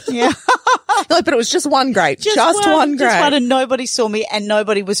once. Yeah. No, but it was just one grape. Just one grape. Just one, and nobody saw me and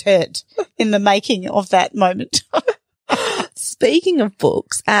nobody was hurt in the making of that moment. Speaking of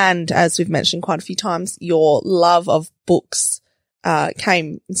books, and as we've mentioned quite a few times, your love of books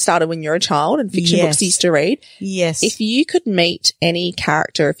started when you were a child, and fiction books you used to read. Yes. If you could meet any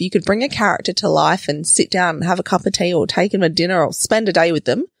character, if you could bring a character to life and sit down and have a cup of tea or take them a dinner or spend a day with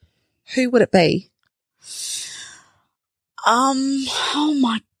them, who would it be? Oh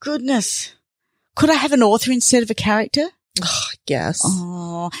my goodness. Could I have an author instead of a character? Oh, yes.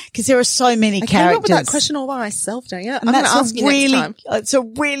 Oh, because there are so many characters. I came up with that question all by myself, don't you? I'm going to ask you next time. It's a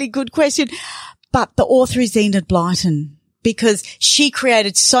really good question. But the author is Enid Blyton, because she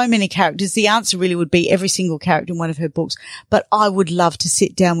created so many characters. The answer really would be every single character in one of her books. But I would love to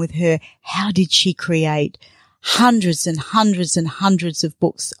sit down with her. How did she create hundreds and hundreds and hundreds of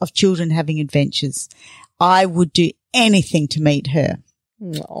books of children having adventures? I would do anything to meet her.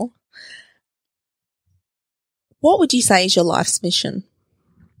 No. What would you say is your life's mission?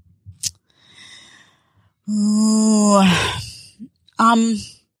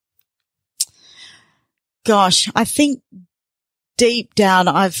 Gosh, I think deep down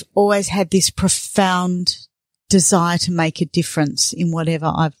I've always had this profound desire to make a difference in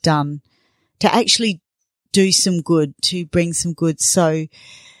whatever I've done, to actually do some good, to bring some good. So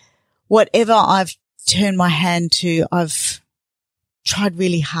whatever I've turned my hand to, I've tried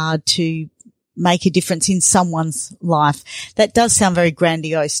really hard to make a difference in someone's life. That does sound very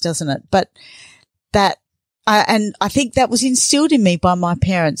grandiose, doesn't it? But and I think that was instilled in me by my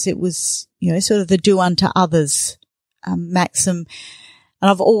parents. It was, sort of the do unto others maxim. And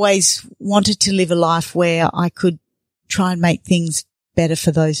I've always wanted to live a life where I could try and make things better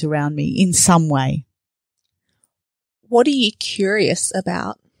for those around me in some way. What are you curious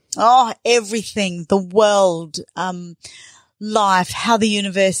about? Oh, everything, the world, life, how the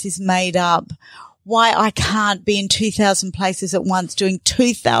universe is made up, why I can't be in 2,000 places at once doing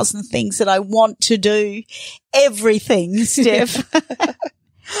 2,000 things that I want to do. Everything, Steph.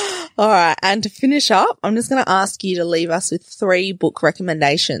 All right. And to finish up, I'm just going to ask you to leave us with 3 book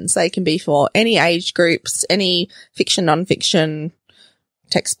recommendations. They can be for any age groups, any fiction, non-fiction,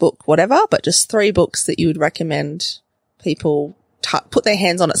 textbook, whatever, but just 3 books that you would recommend people put their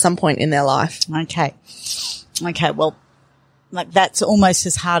hands on at some point in their life. Okay. Well, that's almost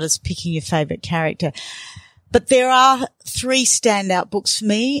as hard as picking your favorite character. But there are 3 standout books for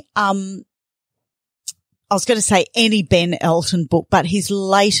me. I was going to say any Ben Elton book, but his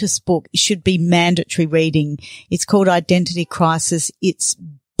latest book should be mandatory reading. It's called Identity Crisis. It's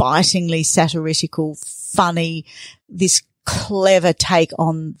bitingly satirical, funny, this clever take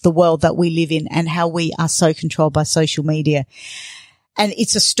on the world that we live in and how we are so controlled by social media. And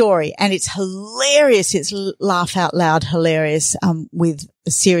it's a story and it's hilarious. It's laugh out loud hilarious, with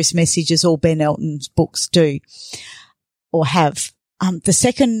serious messages all Ben Elton's books do or have. The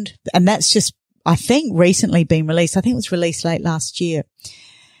second, and that's just, I think, recently been released. I think it was released late last year.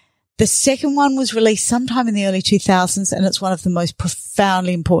 The second one was released sometime in the early 2000s, and it's one of the most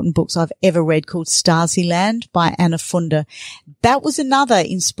profoundly important books I've ever read, called Stasi-Land by Anna Funder. That was another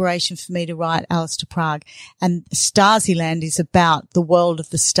inspiration for me to write Alice to Prague. And Stasi-Land is about the world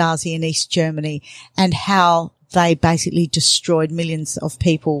of the Stasi in East Germany and how they basically destroyed millions of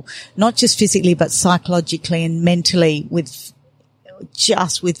people, not just physically, but psychologically and mentally with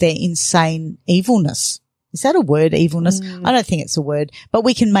their insane evilness. Is that a word, evilness? I don't think it's a word, but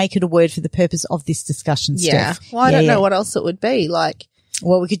we can make it a word for the purpose of this discussion, Yeah. Steph. Well, I don't know what else it would be.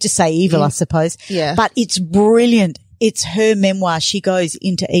 Well, we could just say evil, I suppose. Yeah. But it's brilliant. It's her memoir. She goes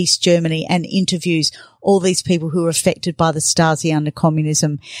into East Germany and interviews all these people who are affected by the Stasi under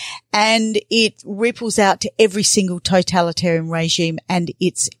communism. And it ripples out to every single totalitarian regime. And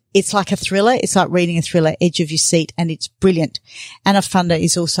it's like a thriller. It's like reading a thriller, edge of your seat, and it's brilliant. Anna Funder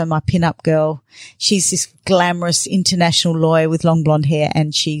is also my pin-up girl. She's this glamorous international lawyer with long blonde hair,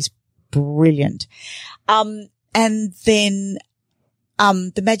 and she's brilliant. And then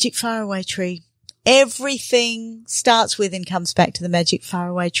The Magic Faraway Tree. Everything starts with and comes back to the magic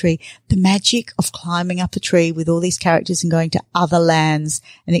faraway tree. The magic of climbing up a tree with all these characters and going to other lands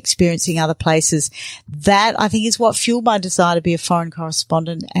and experiencing other places. That, I think, is what fueled my desire to be a foreign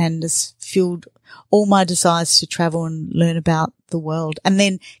correspondent and has fueled all my desires to travel and learn about the world and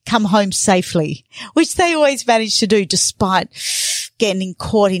then come home safely, which they always manage to do despite getting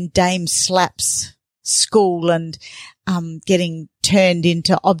caught in Dame Slap's school and getting turned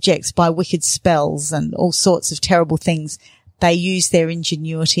into objects by wicked spells and all sorts of terrible things. They used their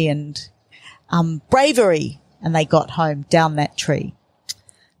ingenuity and bravery, and they got home down that tree.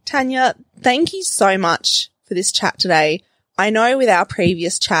 Tanya, thank you so much for this chat today. I know with our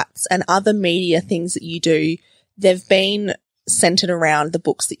previous chats and other media things that you do, they've been centered around the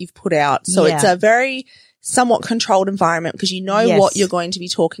books that you've put out. So it's a very somewhat controlled environment because you know what you're going to be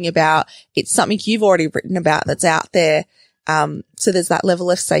talking about. It's something you've already written about that's out there. So there's that level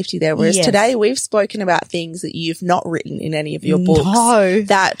of safety there. Whereas today we've spoken about things that you've not written in any of your books. No.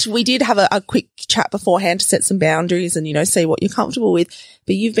 That we did have a quick chat beforehand to set some boundaries and, see what you're comfortable with.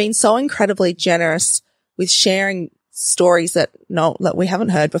 But you've been so incredibly generous with sharing stories that we haven't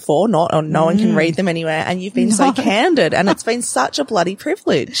heard before, no one can read them anywhere. And you've been so candid, and it's been such a bloody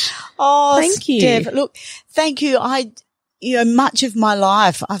privilege. Oh, thank you. Steph, look, thank you. Much of my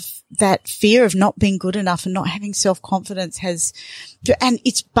life, that fear of not being good enough and not having self-confidence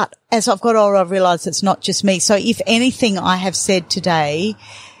but as I've got older, I've realized it's not just me. So if anything I have said today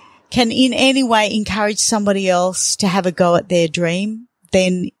can in any way encourage somebody else to have a go at their dream,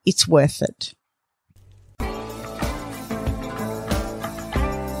 then it's worth it.